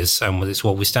it is, and it's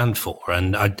what we stand for.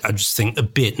 And I just think a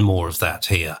bit more of that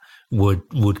here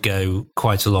would go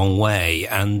quite a long way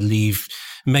and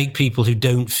make people who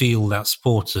don't feel that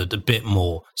supported a bit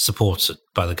more supported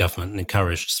by the government and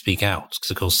encouraged to speak out.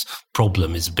 Because, of course, the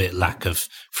problem is a bit lack of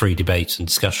free debate and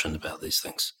discussion about these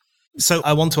things. So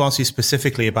I want to ask you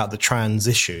specifically about the trans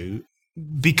issue,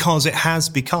 because it has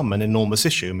become an enormous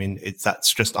issue. I mean,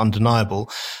 that's just undeniable.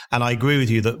 And I agree with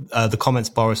you that the comments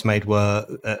Boris made were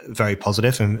very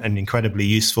positive and incredibly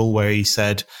useful, where he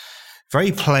said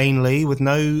very plainly, with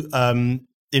no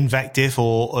invective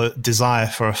or desire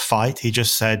for a fight, he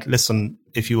just said, listen,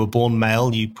 if you were born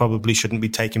male, you probably shouldn't be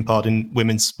taking part in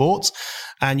women's sports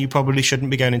and you probably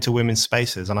shouldn't be going into women's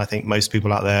spaces. And I think most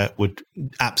people out there would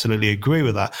absolutely agree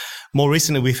with that. More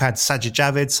recently, we've had Sajid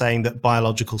Javid saying that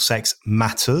biological sex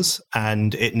matters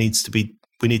and we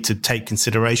need to take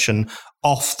consideration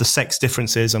off the sex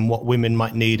differences and what women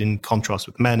might need in contrast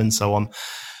with men and so on.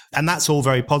 And that's all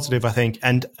very positive, I think.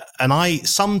 And I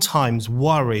sometimes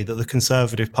worry that the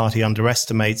Conservative Party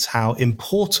underestimates how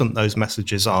important those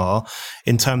messages are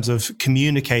in terms of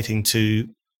communicating to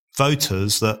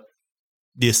voters that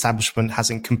the establishment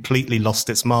hasn't completely lost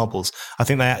its marbles. I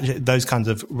think those kinds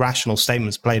of rational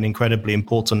statements play an incredibly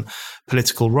important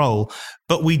political role.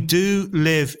 But we do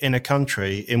live in a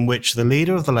country in which the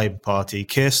leader of the Labour Party,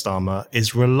 Keir Starmer,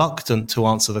 is reluctant to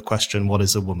answer the question, what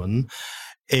is a woman?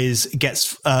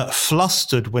 Gets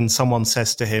flustered when someone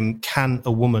says to him, can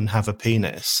a woman have a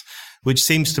penis? Which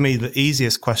seems to me the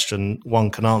easiest question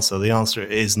one can answer. The answer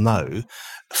is no,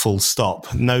 full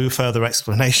stop. No further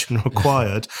explanation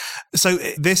required. So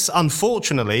this,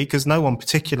 unfortunately, because no one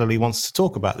particularly wants to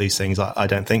talk about these things, I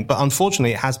don't think, but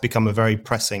unfortunately it has become a very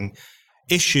pressing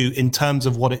issue in terms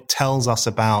of what it tells us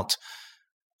about,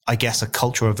 I guess, a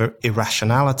culture of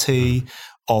irrationality,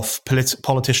 of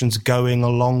politicians going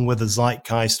along with the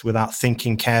zeitgeist without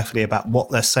thinking carefully about what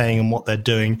they're saying and what they're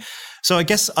doing. So I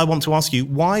guess I want to ask you,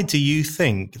 why do you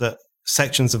think that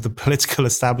sections of the political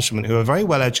establishment who are very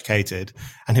well educated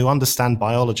and who understand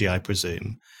biology, I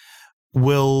presume,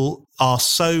 are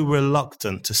so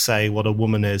reluctant to say what a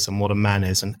woman is and what a man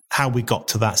is and how we got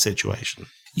to that situation?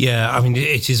 Yeah, I mean,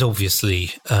 it is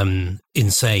obviously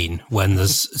insane when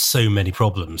there's so many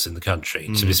problems in the country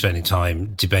to be spending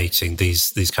time debating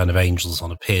these kind of angels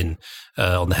on a pin,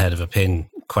 on the head of a pin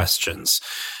questions.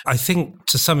 I think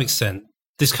to some extent,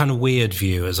 this kind of weird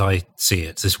view, as I see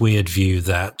it, this weird view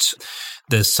that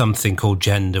there's something called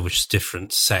gender, which is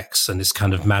different sex, and it's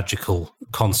kind of magical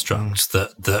construct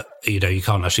that you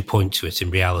can't actually point to it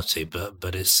in reality,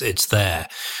 but it's there.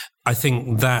 I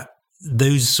think that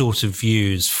those sort of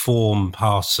views form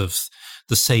part of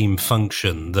the same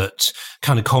function that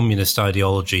kind of communist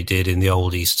ideology did in the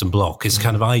old Eastern Bloc. It's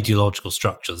kind of ideological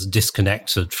structures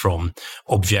disconnected from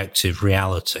objective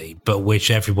reality, but which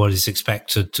everybody's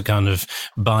expected to kind of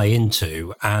buy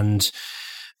into. And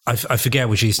I forget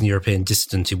which Eastern European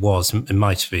dissident it was. It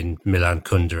might have been Milan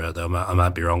Kundera, though I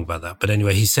might be wrong about that. But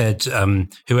anyway, he said,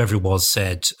 whoever it was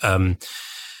said,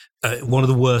 one of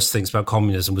the worst things about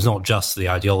communism was not just the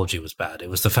ideology was bad.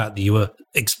 It was the fact that you were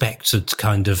expected to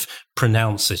kind of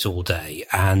pronounce it all day.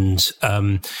 And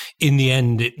in the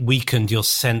end, it weakened your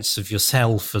sense of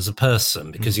yourself as a person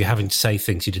because you're having to say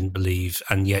things you didn't believe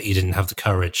and yet you didn't have the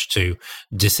courage to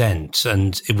dissent.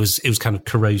 And it was kind of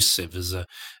corrosive as a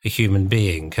human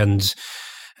being. And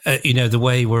the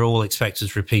way we're all expected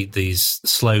to repeat these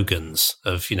slogans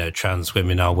of, trans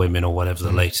women are women or whatever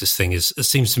the latest thing is, it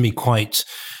seems to me quite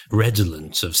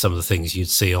redolent of some of the things you'd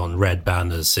see on red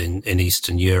banners in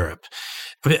Eastern Europe.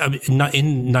 In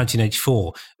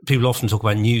 1984, people often talk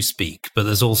about newspeak, but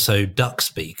there's also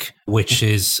duckspeak, which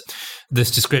is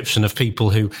this description of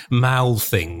people who mouth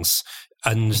things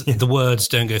and the words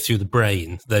don't go through the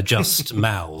brain, they're just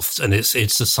mouthed. And it's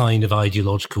a sign of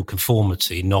ideological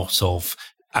conformity, not of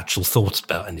actual thoughts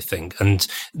about anything. And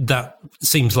that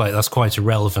seems like that's quite a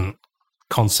relevant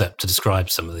concept to describe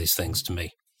some of these things to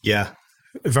me. Yeah,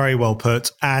 very well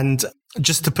put. And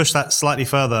just to push that slightly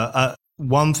further,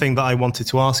 one thing that I wanted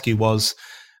to ask you was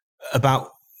about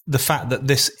the fact that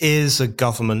this is a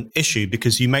government issue,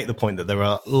 because you make the point that there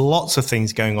are lots of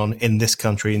things going on in this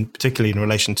country, and particularly in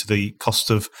relation to the cost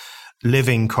of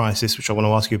living crisis, which I want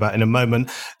to ask you about in a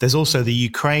moment. There's also the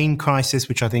Ukraine crisis,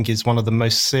 which I think is one of the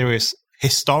most serious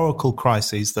historical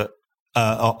crises that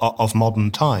of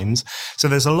modern times. So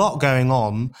there's a lot going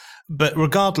on. But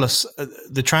regardless,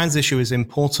 the trans issue is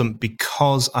important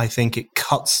because I think it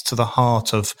cuts to the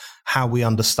heart of how we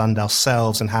understand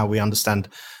ourselves and how we understand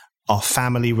our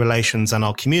family relations and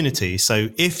our community. So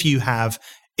if you have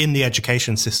in the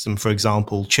education system, for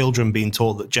example, children being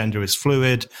taught that gender is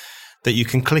fluid, that you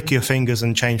can click your fingers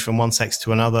and change from one sex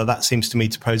to another, that seems to me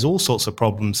to pose all sorts of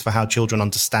problems for how children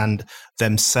understand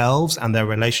themselves and their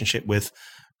relationship with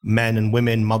men and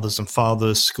women, mothers and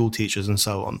fathers, school teachers, and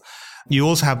so on. You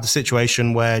also have the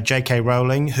situation where J.K.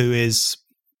 Rowling, who is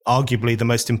arguably the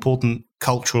most important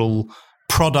cultural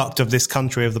product of this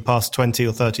country of the past 20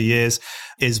 or 30 years,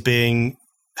 is being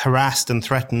harassed and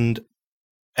threatened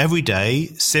every day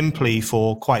simply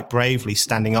for quite bravely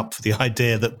standing up for the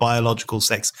idea that biological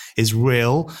sex is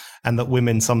real and that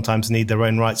women sometimes need their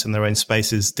own rights and their own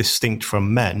spaces distinct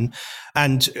from men.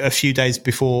 And a few days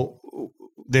before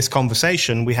this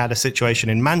conversation, we had a situation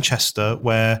in Manchester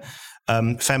where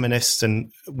feminists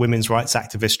and women's rights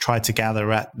activists tried to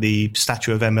gather at the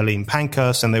statue of Emmeline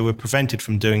Pankhurst, and they were prevented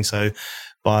from doing so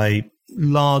by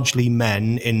largely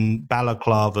men in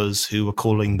balaclavas who were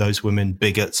calling those women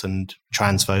bigots and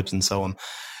transphobes and so on.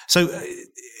 So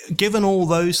given all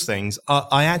those things,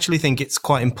 I actually think it's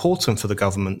quite important for the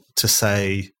government to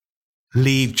say,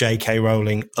 leave J.K.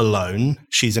 Rowling alone.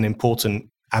 She's an important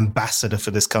ambassador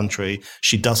for this country.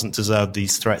 She doesn't deserve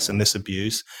these threats and this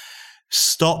abuse.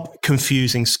 Stop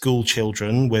confusing school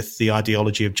children with the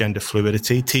ideology of gender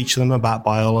fluidity. Teach them about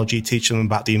biology. Teach them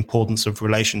about the importance of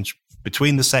relations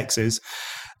between the sexes,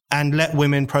 and let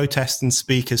women protest and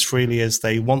speak as freely as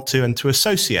they want to, and to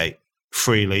associate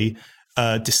freely,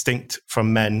 distinct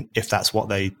from men if that's what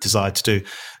they desire to do.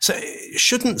 So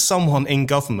shouldn't someone in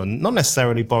government, not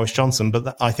necessarily Boris Johnson,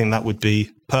 but I think that would be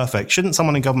perfect, shouldn't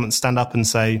someone in government stand up and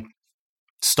say,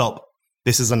 stop,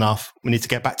 this is enough, we need to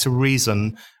get back to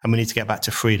reason and we need to get back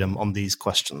to freedom on these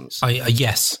questions?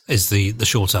 Yes is the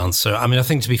short answer. I mean, I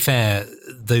think to be fair,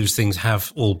 those things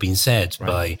have all been said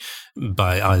by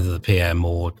either the PM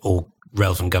or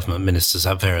relevant government ministers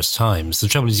at various times. The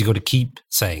trouble is you've got to keep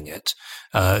saying it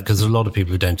because there's a lot of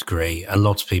people who don't agree, and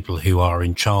lots of people who are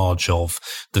in charge of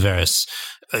the various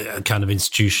kind of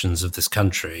institutions of this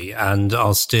country and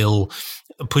are still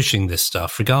pushing this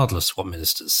stuff regardless of what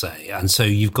ministers say. And so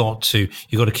you've got to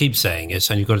keep saying it,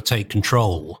 and you've got to take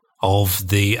control of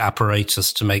the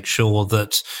apparatus to make sure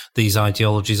that these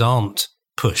ideologies aren't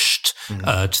pushed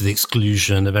to the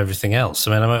exclusion of everything else.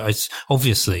 I mean,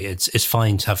 obviously it's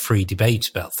fine to have free debate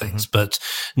about things, but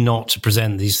not to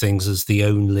present these things as the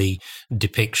only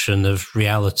depiction of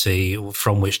reality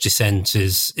from which dissent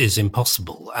is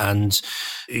impossible. And,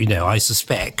 I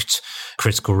suspect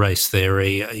critical race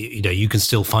theory, you can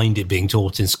still find it being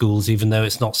taught in schools, even though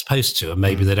it's not supposed to. And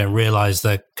maybe they don't realize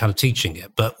they're kind of teaching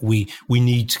it, but we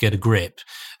need to get a grip.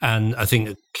 And I think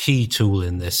a key tool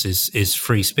in this is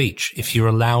free speech. If you're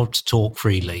allowed to talk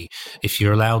freely, if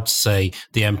you're allowed to say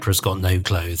the emperor's got no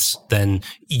clothes, then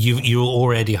you're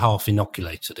already half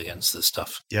inoculated against this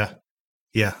stuff. Yeah,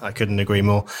 I couldn't agree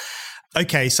more.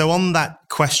 Okay, so on that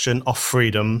question of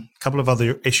freedom, a couple of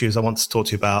other issues I want to talk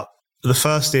to you about. The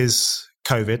first is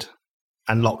COVID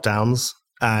and lockdowns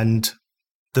and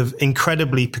the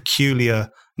incredibly peculiar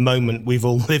moment we've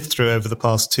all lived through over the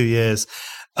past 2 years.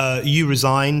 You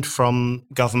resigned from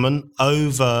government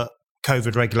over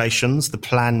COVID regulations, the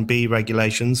Plan B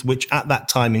regulations, which at that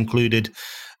time included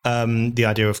the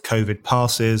idea of COVID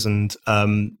passes, and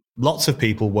lots of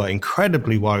people were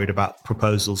incredibly worried about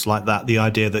proposals like that, the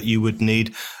idea that you would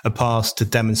need a pass to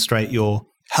demonstrate your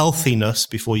healthiness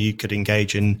before you could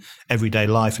engage in everyday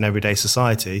life and everyday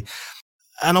society.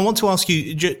 And I want to ask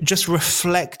you, just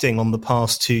reflecting on the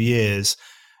past 2 years,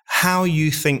 how you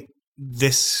think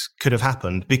this could have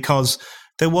happened, because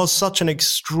there was such an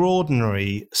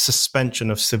extraordinary suspension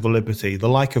of civil liberty, the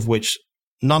like of which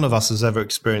none of us has ever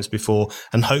experienced before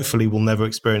and hopefully will never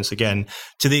experience again,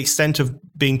 to the extent of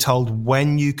being told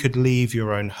when you could leave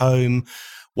your own home,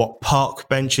 what park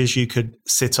benches you could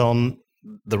sit on.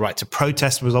 The right to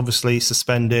protest was obviously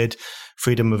suspended.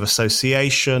 Freedom of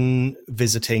association,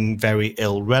 visiting very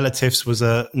ill relatives was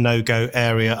a no-go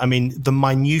area. I mean, the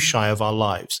minutiae of our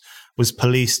lives was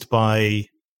policed by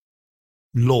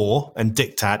law and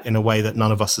diktat in a way that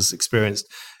none of us has experienced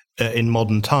in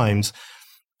modern times.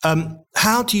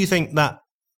 How do you think that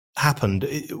happened?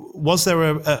 Was there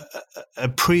a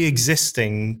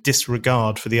pre-existing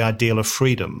disregard for the ideal of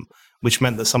freedom, which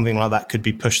meant that something like that could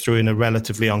be pushed through in a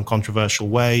relatively uncontroversial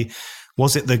way?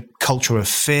 Was it the culture of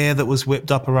fear that was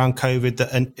whipped up around COVID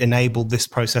that enabled this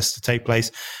process to take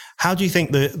place? How do you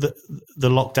think the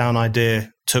lockdown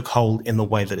idea took hold in the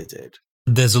way that it did?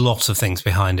 There's a lot of things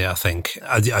behind it, I think.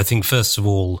 I think, first of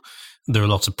all, there are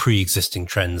lots of pre-existing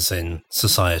trends in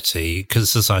society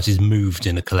because society's moved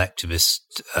in a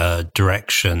collectivist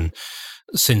direction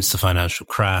since the financial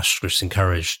crash, which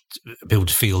encouraged people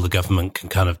to feel the government can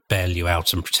kind of bail you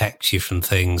out and protect you from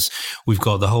things. We've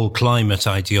got the whole climate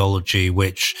ideology,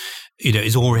 which, you know,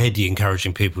 is already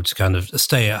encouraging people to kind of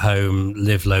stay at home,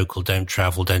 live local, don't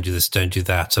travel, don't do this, don't do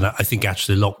that. And I think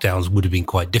actually lockdowns would have been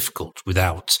quite difficult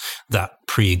without that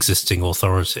pre-existing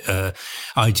authority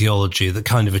ideology that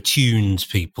kind of attuned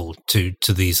people to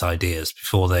these ideas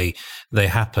before they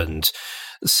happened.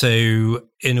 So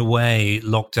in a way,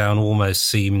 lockdown almost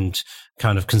seemed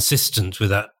kind of consistent with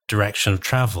that direction of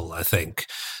travel, I think.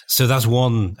 So that's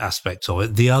one aspect of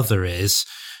it. The other is,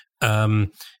 the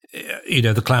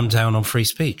clampdown on free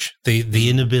speech, the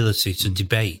inability to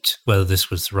debate whether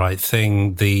this was the right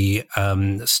thing, the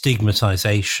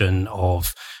stigmatization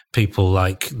of people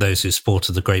like those who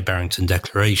supported the Great Barrington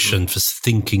Declaration for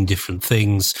thinking different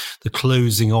things, the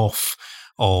closing off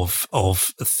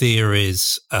of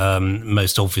theories,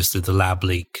 most obviously the lab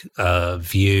leak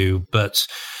view. But,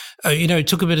 it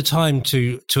took a bit of time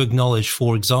to acknowledge,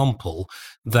 for example,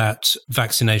 that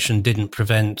vaccination didn't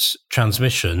prevent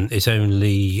transmission. It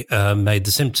only made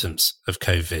the symptoms of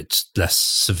COVID less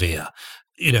severe.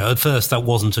 At first that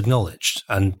wasn't acknowledged,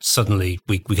 and suddenly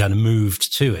we kind of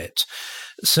moved to it.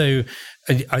 So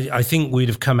I think we'd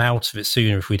have come out of it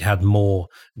sooner if we'd had more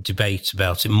debate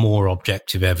about it, more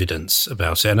objective evidence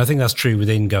about it. And I think that's true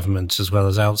within government as well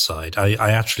as outside.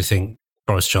 I actually think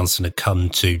Boris Johnson had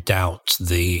come to doubt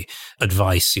the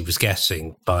advice he was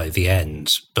getting by the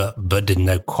end, but didn't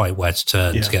know quite where to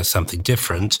turn to get something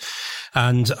different.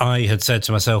 And I had said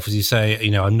to myself, as you say,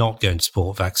 I'm not going to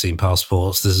support vaccine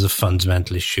passports. This is a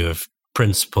fundamental issue of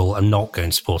principle. I'm not going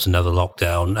to support another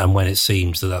lockdown. And when it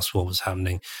seemed that that's what was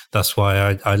happening, that's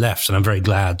why I left. And I'm very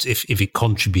glad if it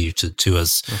contributed to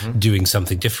us doing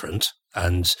something different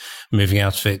and moving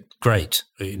out of it. Great.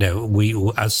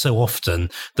 We, as so often,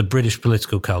 the British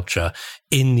political culture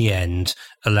in the end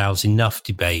allows enough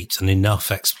debate and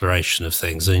enough exploration of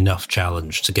things and enough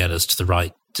challenge to get us to the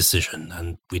right decision.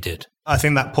 And we did. I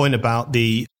think that point about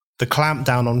the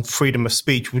clampdown on freedom of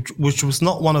speech, which was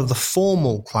not one of the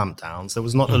formal clampdowns. There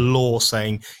was not a law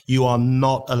saying you are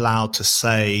not allowed to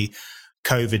say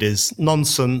COVID is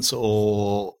nonsense,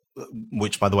 or,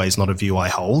 which by the way is not a view I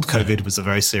hold. COVID was a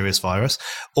very serious virus,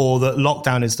 or that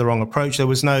lockdown is the wrong approach. There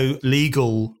was no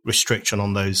legal restriction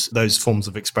on those forms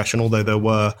of expression, although there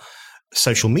were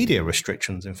social media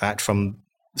restrictions, in fact, from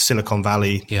Silicon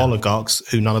Valley oligarchs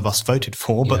who none of us voted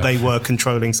for, but they were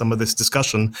controlling some of this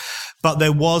discussion. But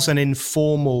there was an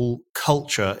informal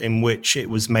culture in which it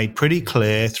was made pretty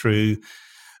clear through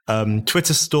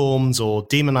Twitter storms or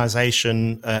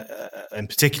demonization, and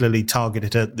particularly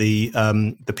targeted at the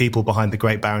people behind the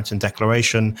Great Barrington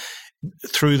Declaration.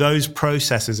 Through those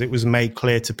processes, it was made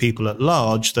clear to people at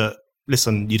large that,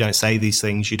 listen, you don't say these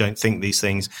things, you don't think these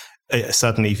things.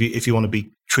 Certainly, if you want to be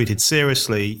treated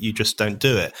seriously, you just don't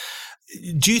do it.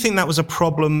 Do you think that was a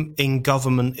problem in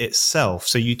government itself?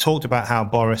 So you talked about how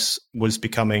Boris was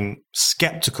becoming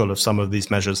skeptical of some of these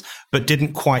measures, but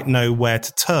didn't quite know where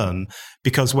to turn.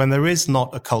 Because when there is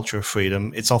not a culture of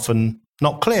freedom, it's often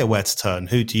not clear where to turn.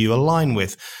 Who do you align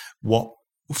with? What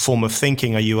form of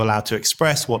thinking are you allowed to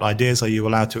express? What ideas are you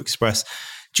allowed to express?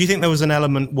 Do you think there was an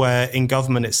element where in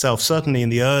government itself, certainly in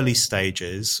the early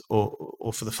stages or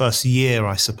for the first year,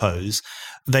 I suppose,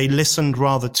 they listened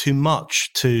rather too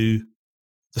much to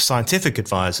the scientific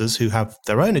advisors who have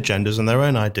their own agendas and their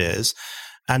own ideas,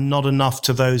 and not enough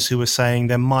to those who were saying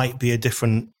there might be a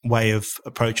different way of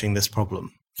approaching this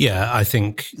problem? Yeah, I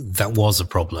think that was a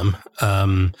problem.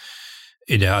 I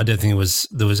don't think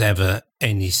there was ever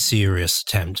any serious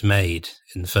attempt made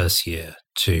in the first year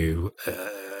to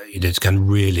kind of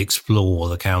really explore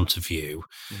the counter view.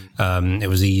 It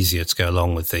was easier to go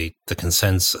along with the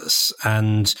consensus.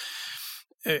 And,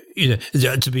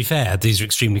 to be fair, these are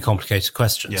extremely complicated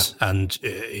questions. Yeah. And,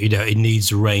 it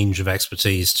needs a range of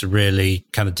expertise to really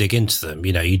kind of dig into them.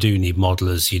 You do need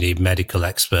modelers, you need medical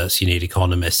experts, you need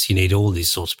economists, you need all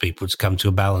these sorts of people to come to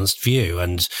a balanced view.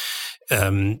 And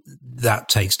that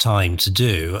takes time to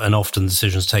do, and often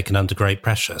decisions taken under great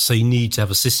pressure. So you need to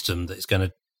have a system that is going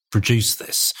to produce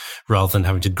this rather than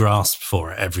having to grasp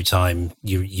for it every time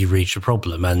you reach a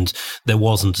problem. And there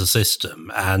wasn't a system.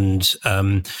 And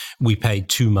we paid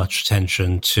too much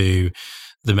attention to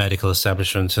the medical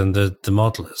establishment and the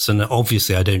modelers. And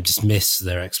obviously I don't dismiss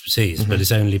their expertise, but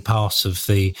it's only part of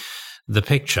the the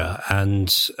picture.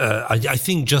 And I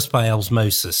think just by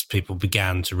osmosis, people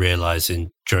began to realise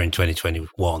during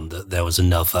 2021 that there was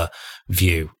another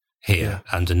view here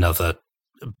and another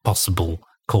possible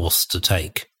course to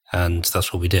take. And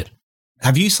that's what we did.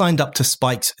 Have you signed up to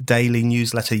Spiked daily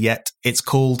newsletter yet? It's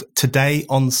called Today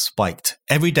on Spiked.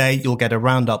 Every day you'll get a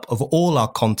roundup of all our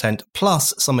content,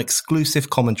 plus some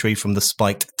exclusive commentary from the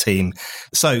Spiked team.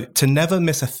 So to never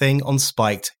miss a thing on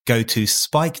Spiked, go to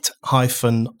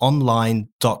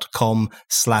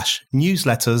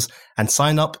spiked-online.com/newsletters and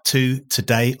sign up to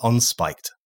Today on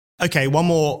Spiked. Okay, one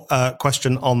more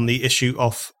question on the issue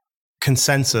of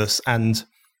consensus and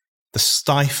the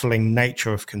stifling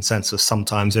nature of consensus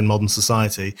sometimes in modern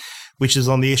society, which is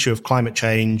on the issue of climate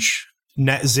change,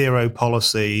 net zero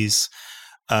policies,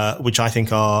 which I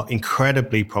think are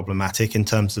incredibly problematic in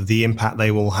terms of the impact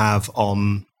they will have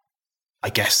on, I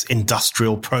guess,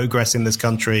 industrial progress in this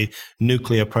country,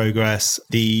 nuclear progress,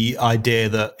 the idea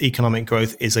that economic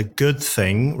growth is a good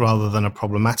thing rather than a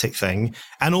problematic thing.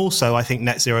 And also, I think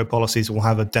net zero policies will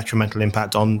have a detrimental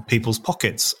impact on people's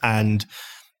pockets and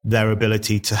their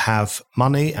ability to have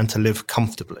money and to live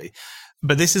comfortably.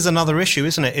 But this is another issue,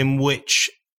 isn't it, in which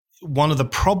one of the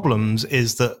problems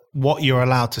is that what you're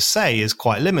allowed to say is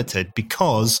quite limited,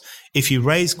 because if you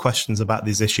raise questions about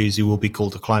these issues, you will be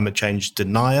called a climate change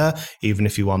denier. Even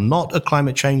if you are not a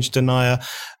climate change denier,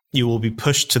 you will be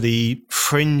pushed to the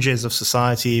fringes of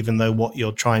society, even though what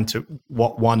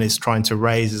one is trying to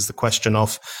raise is the question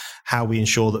of how we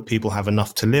ensure that people have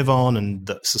enough to live on and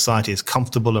that society is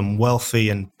comfortable and wealthy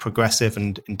and progressive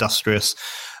and industrious.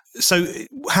 So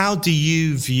how do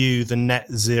you view the net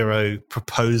zero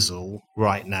proposal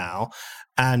right now?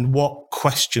 And what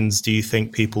questions do you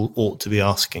think people ought to be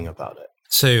asking about it?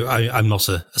 So I'm not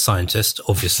a scientist,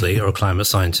 obviously, or a climate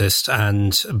scientist,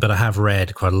 but I have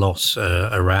read quite a lot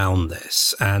around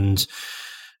this. And,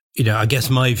 I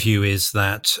guess my view is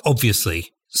that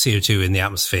obviously CO2 in the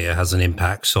atmosphere has an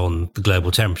impact on the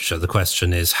global temperature. The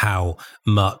question is how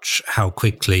much, how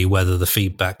quickly, whether the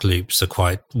feedback loops are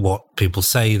quite what people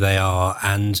say they are.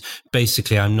 And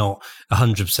basically, I'm not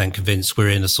 100% convinced we're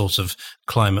in a sort of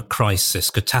climate crisis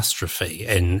catastrophe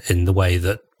in the way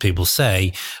that people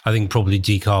say. I think probably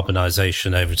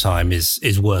decarbonisation over time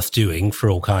is worth doing for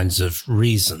all kinds of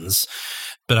reasons.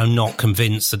 But I'm not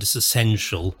convinced that it's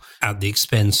essential at the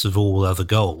expense of all other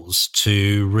goals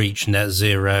to reach net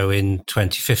zero in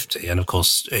 2050. And of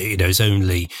course, it's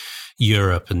only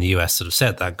Europe and the US that have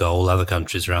set that goal. Other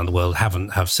countries around the world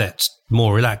have set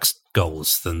more relaxed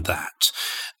goals than that.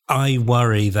 I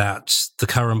worry that the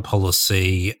current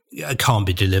policy can't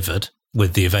be delivered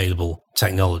with the available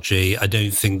technology. I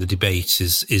don't think the debate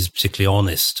is particularly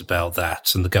honest about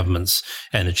that. And the government's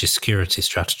energy security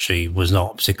strategy was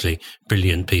not a particularly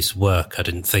brilliant piece of work, I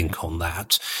didn't think, on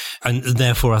that. And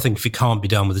therefore, I think if it can't be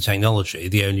done with the technology,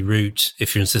 the only route,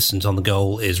 if you're insistent on the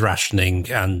goal, is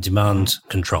rationing and demand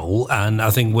control. And I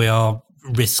think we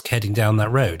risk heading down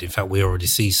that road. In fact, we already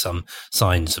see some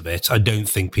signs of it. I don't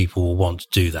think people will want to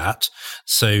do that.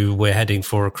 So we're heading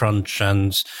for a crunch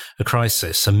and a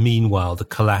crisis. And meanwhile, the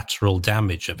collateral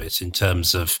damage of it in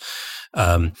terms of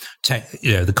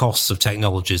the costs of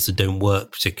technologies that don't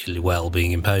work particularly well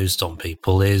being imposed on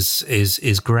people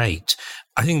is great.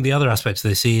 I think the other aspect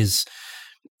of this is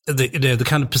the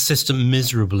kind of persistent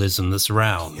miserablism that's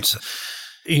around.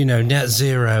 Net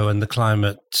zero and the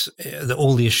climate,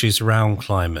 all the issues around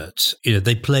climate,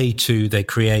 they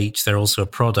create, they're also a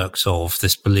product of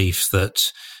this belief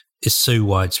that is so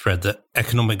widespread that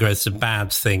economic growth is a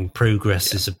bad thing,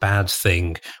 progress is a bad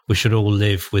thing. We should all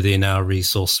live within our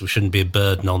resources. We shouldn't be a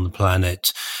burden on the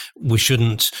planet. We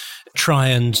shouldn't try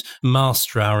and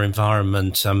master our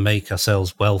environment and make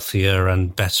ourselves wealthier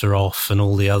and better off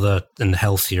and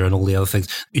healthier and all the other things.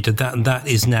 That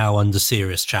is now under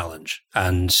serious challenge.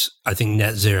 And I think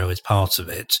net zero is part of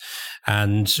it.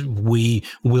 And we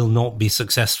will not be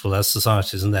successful as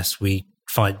societies unless we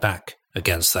fight back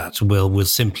against that. We'll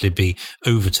simply be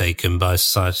overtaken by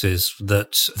societies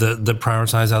that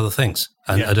prioritize other things.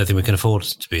 And I don't think we can afford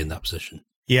to be in that position.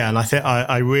 Yeah, and I think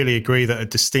I really agree that a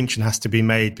distinction has to be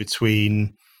made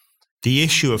between the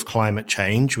issue of climate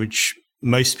change, which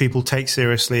most people take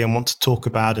seriously and want to talk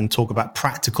about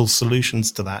practical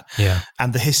solutions to that,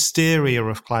 and the hysteria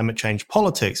of climate change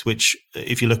politics, which,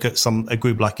 if you look at a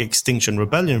group like Extinction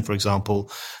Rebellion, for example,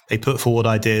 they put forward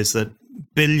ideas that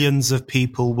billions of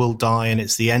people will die and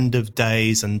it's the end of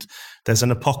days and there's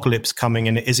an apocalypse coming,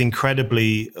 and it is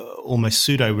incredibly almost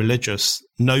pseudo-religious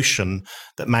notion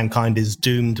that mankind is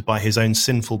doomed by his own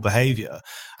sinful behavior.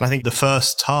 And I think the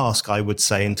first task, I would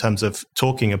say, in terms of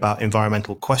talking about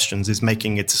environmental questions is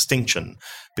making a distinction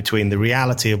between the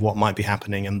reality of what might be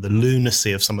happening and the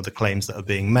lunacy of some of the claims that are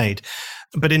being made.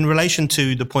 But in relation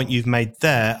to the point you've made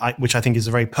there, which I think is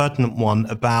a very pertinent one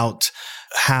about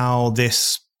how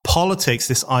this politics,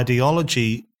 this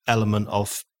ideology element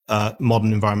of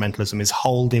modern environmentalism is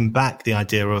holding back the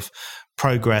idea of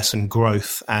progress and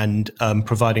growth and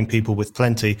providing people with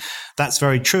plenty. That's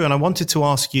very true. And I wanted to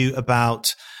ask you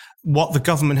about what the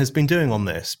government has been doing on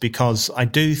this, because I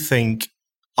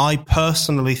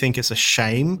personally think it's a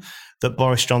shame that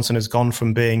Boris Johnson has gone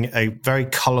from being a very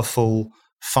colourful,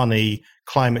 funny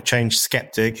climate change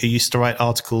skeptic who used to write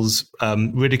articles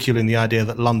ridiculing the idea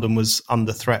that London was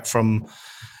under threat from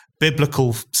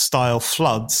biblical style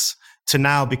floods to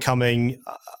now becoming,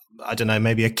 I don't know,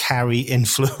 maybe a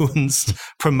Kerry-influenced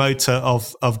promoter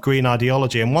of green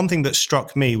ideology. And one thing that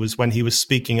struck me was when he was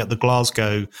speaking at the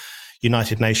Glasgow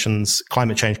United Nations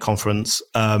Climate Change Conference,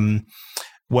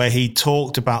 where he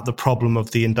talked about the problem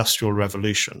of the Industrial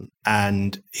Revolution.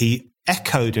 And he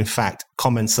echoed, in fact,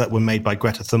 comments that were made by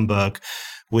Greta Thunberg,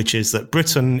 which is that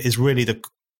Britain is really the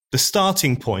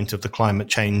starting point of the climate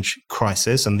change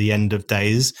crisis and the end of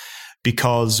days,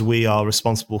 because we are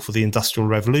responsible for the Industrial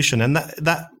Revolution. And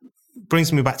that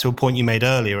brings me back to a point you made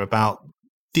earlier about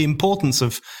the importance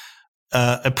of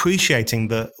appreciating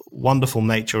the wonderful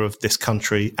nature of this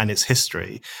country and its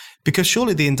history, because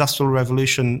surely the Industrial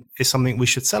Revolution is something we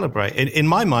should celebrate. In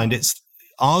my mind, it's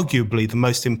arguably the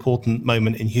most important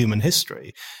moment in human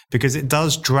history, because it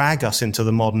does drag us into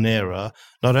the modern era,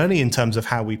 not only in terms of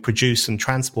how we produce and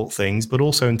transport things, but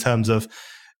also in terms of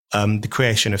the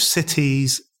creation of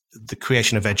cities, the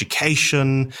creation of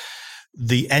education,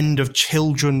 the end of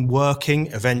children working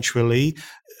eventually,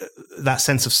 that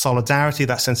sense of solidarity,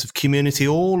 that sense of community.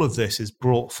 All of this is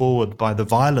brought forward by the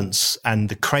violence and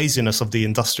the craziness of the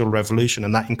Industrial Revolution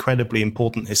and that incredibly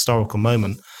important historical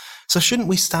moment. So shouldn't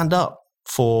we stand up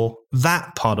for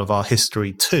that part of our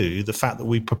history too, the fact that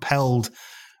we propelled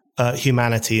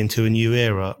humanity into a new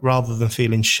era, rather than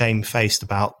feeling shamefaced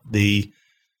about the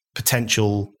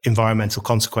potential environmental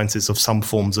consequences of some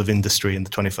forms of industry in the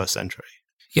 21st century?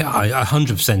 Yeah, I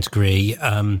 100% agree.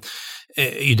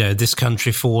 This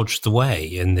country forged the way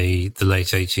in the late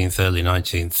 18th, early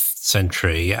 19th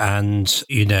century. And,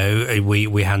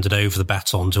 we handed over the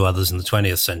baton to others in the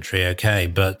 20th century. Okay.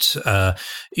 But,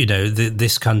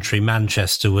 this country,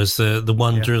 Manchester, was the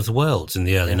wonder of the world in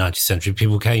the early 19th century.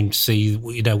 People came to see,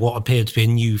 what appeared to be a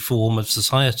new form of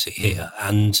society here.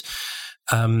 And,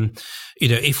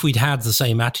 if we'd had the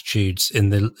same attitudes in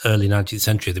the early 19th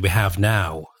century that we have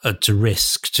now, to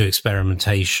risk, to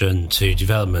experimentation, to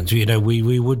development,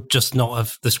 we would just not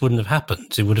have, this wouldn't have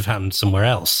happened. It would have happened somewhere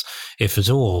else, if at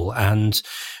all. And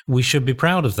we should be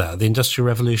proud of that. The Industrial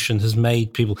Revolution has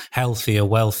made people healthier,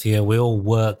 wealthier. We all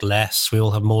work less. We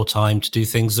all have more time to do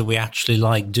things that we actually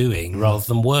like doing rather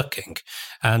than working.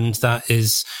 And that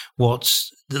is what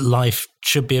life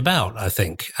should be about, I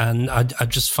think. And I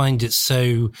just find it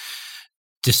so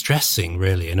distressing,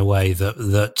 really, in a way that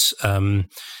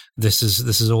this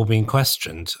is all being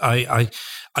questioned. I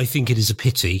think it is a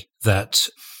pity that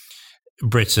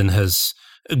Britain has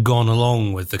gone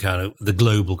along with the kind of the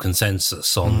global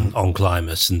consensus on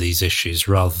climate and these issues,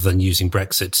 rather than using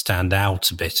Brexit to stand out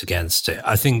a bit against it.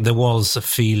 I think there was a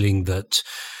feeling that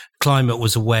climate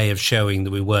was a way of showing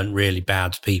that we weren't really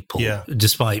bad people. Yeah.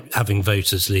 Despite having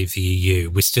voters leave the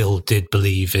EU, we still did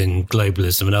believe in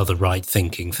globalism and other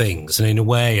right-thinking things. And in a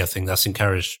way, I think that's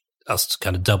encouraged us to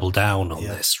kind of double down on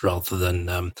this rather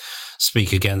than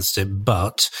speak against it.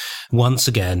 But once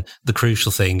again, the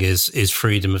crucial thing is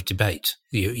freedom of debate.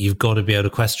 You've got to be able to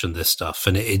question this stuff.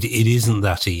 And it isn't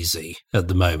that easy at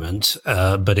the moment,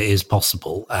 but it is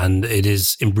possible. And it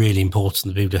is really important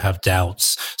that people who have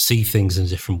doubts, see things in a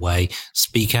different way,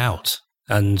 speak out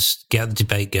and get the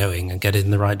debate going and get it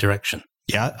in the right direction.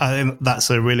 Yeah, I think that's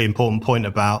a really important point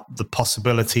about the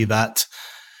possibility that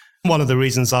one of the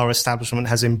reasons our establishment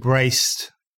has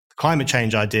embraced the climate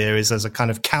change idea is as a kind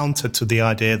of counter to the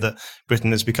idea that Britain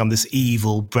has become this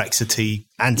evil, Brexity,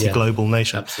 anti-global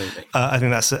nation. Absolutely. I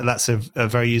think that's a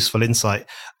very useful insight.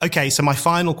 Okay, so my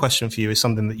final question for you is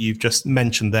something that you've just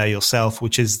mentioned there yourself,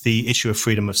 which is the issue of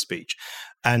freedom of speech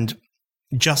and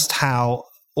just how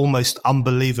almost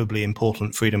unbelievably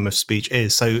important freedom of speech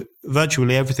is. So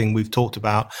virtually everything we've talked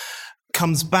about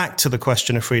comes back to the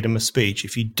question of freedom of speech.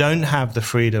 If you don't have the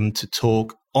freedom to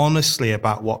talk honestly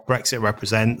about what Brexit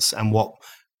represents and what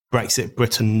Brexit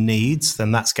Britain needs,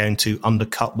 then that's going to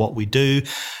undercut what we do.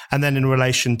 And then in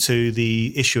relation to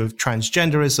the issue of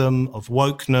transgenderism, of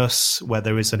wokeness, where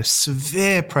there is a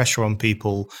severe pressure on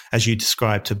people, as you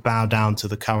described, to bow down to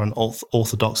the current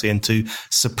orthodoxy and to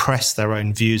suppress their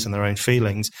own views and their own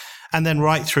feelings. And then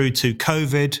right through to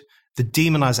COVID, the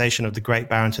demonization of the Great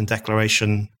Barrington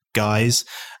Declaration guys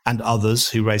and others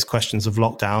who raise questions of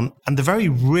lockdown, and the very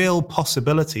real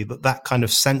possibility that that kind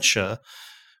of censure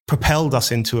propelled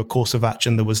us into a course of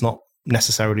action that was not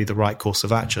necessarily the right course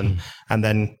of action. And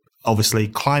then obviously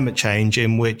climate change,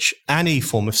 in which any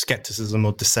form of skepticism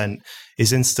or dissent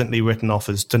is instantly written off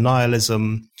as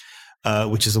denialism,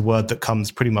 which is a word that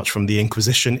comes pretty much from the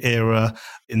Inquisition era.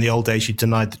 In the old days, you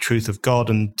denied the truth of God,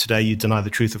 and today you deny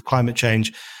the truth of climate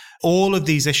change. All of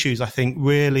these issues, I think,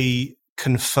 really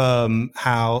confirm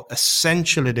how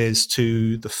essential it is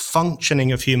to the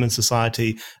functioning of human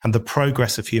society and the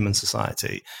progress of human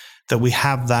society that we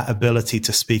have that ability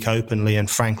to speak openly and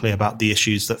frankly about the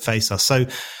issues that face us. So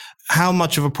how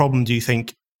much of a problem do you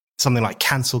think something like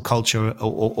cancel culture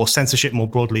or censorship more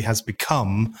broadly has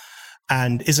become?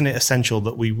 And isn't it essential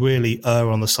that we really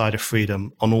err on the side of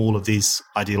freedom on all of these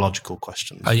ideological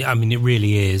questions? I mean, it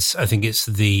really is. I think it's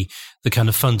the kind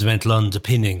of fundamental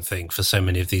underpinning thing for so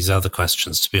many of these other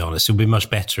questions, to be honest. It would be much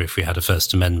better if we had a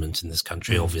First Amendment in this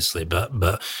country, obviously,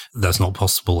 but that's not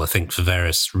possible, I think, for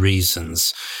various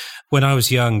reasons. When I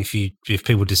was young, if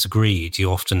people disagreed,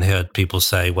 you often heard people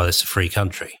say, well, it's a free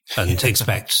country, and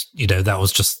expect, that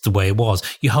was just the way it was.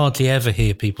 You hardly ever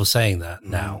hear people saying that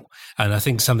now. And I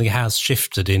think something has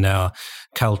shifted in our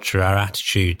culture, our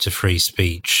attitude to free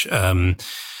speech. And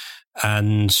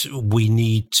we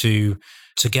need to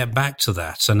get back to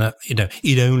that. And,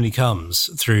 it only comes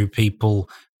through people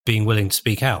being willing to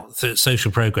speak out.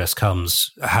 Social progress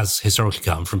has historically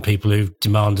come from people who've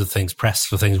demanded things, pressed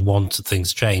for things, wanted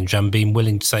things change, and being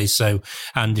willing to say so,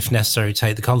 and if necessary,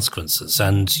 take the consequences.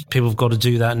 And people have got to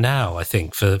do that now, I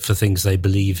think, for things they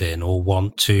believe in or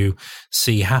want to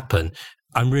see happen.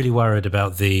 I'm really worried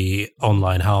about the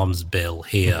online harms bill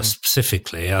here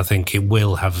specifically. I think it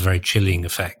will have a very chilling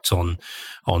effect on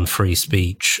free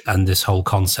speech, and this whole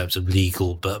concept of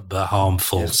legal but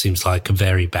harmful seems like a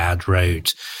very bad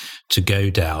road to go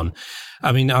down.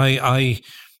 I mean, I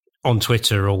on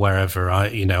Twitter or wherever,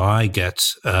 I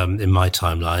get in my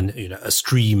timeline, a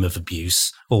stream of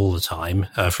abuse all the time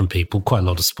from people. Quite a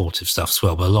lot of sportive stuff as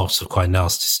well, but a lot of quite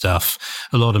nasty stuff.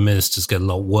 A lot of ministers get a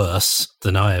lot worse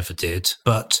than I ever did.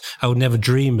 But I would never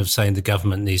dream of saying the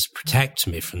government needs to protect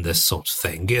me from this sort of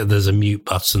thing. There's a mute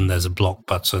button, there's a block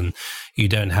button. You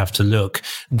don't have to look.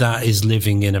 That is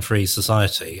living in a free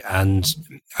society, and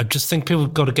I just think people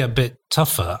have got to get a bit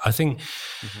tougher. I think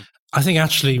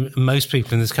actually most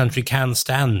people in this country can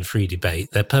stand free debate.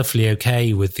 They're perfectly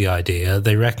okay with the idea.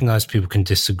 They recognize people can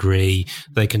disagree.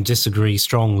 They can disagree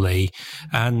strongly,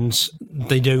 and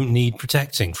they don't need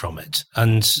protecting from it.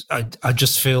 And I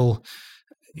just feel,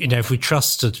 if we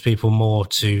trusted people more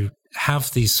to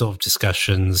have these sort of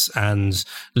discussions and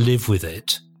live with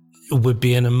it, we'd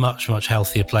be in a much, much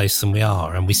healthier place than we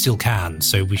are. And we still can,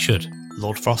 so we should.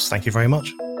 Lord Frost, thank you very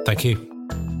much. Thank you.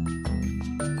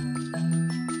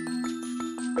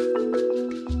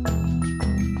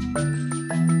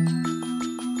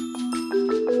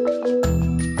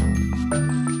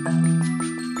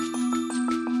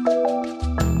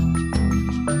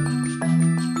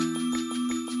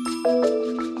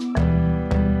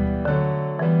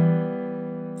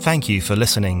 Thank you for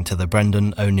listening to The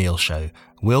Brendan O'Neill Show.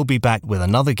 We'll be back with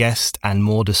another guest and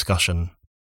more discussion.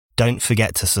 Don't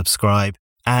forget to subscribe,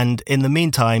 and in the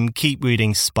meantime, keep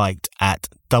reading Spiked at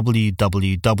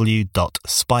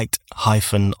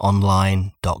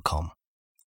www.spiked-online.com.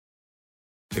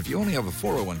 If you only have a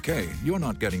 401k, you're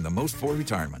not getting the most for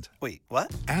retirement. Wait,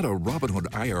 what? Add a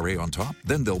Robinhood IRA on top,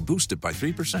 then they'll boost it by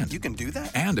 3%. You can do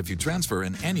that? And if you transfer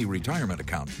in any retirement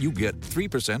account, you get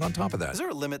 3% on top of that. Is there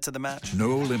a limit to the match?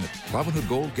 No limit. Robinhood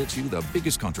Gold gets you the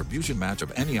biggest contribution match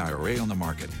of any IRA on the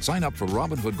market. Sign up for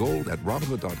Robinhood Gold at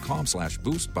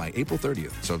Robinhood.com/boost by April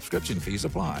 30th. Subscription fees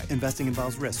apply. Investing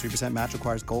involves risk. 3% match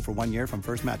requires gold for 1 year from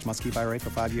first match. Must keep IRA for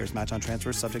 5 years. Match on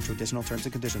transfers subject to additional terms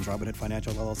and conditions. Robinhood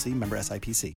Financial LLC, member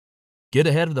SIPC. Get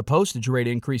ahead of the postage rate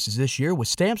increases this year with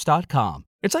Stamps.com.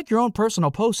 It's like your own personal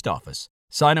post office.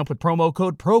 Sign up with promo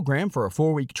code PROGRAM for a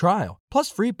 4-week trial, plus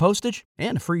free postage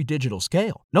and a free digital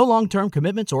scale. No long-term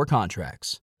commitments or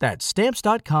contracts. That's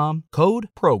Stamps.com, code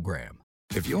PROGRAM.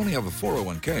 If you only have a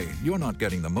 401k, you're not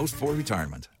getting the most for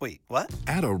retirement. Wait, what?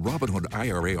 Add a Robinhood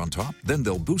IRA on top, then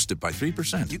they'll boost it by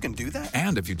 3%. You can do that?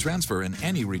 And if you transfer in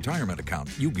any retirement account,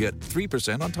 you get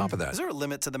 3% on top of that. Is there a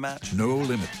limit to the match? No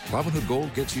limit. Robinhood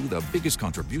Gold gets you the biggest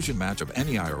contribution match of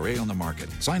any IRA on the market.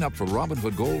 Sign up for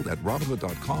Robinhood Gold at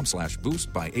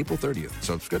Robinhood.com/boost by April 30th.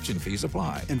 Subscription fees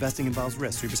apply. Investing involves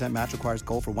risk. 3% match requires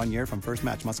gold for 1 year from first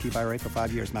match. Must keep IRA for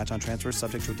 5 years. Match on transfers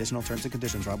subject to additional terms and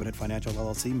conditions. Robinhood Financial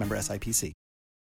LLC, member SIPC.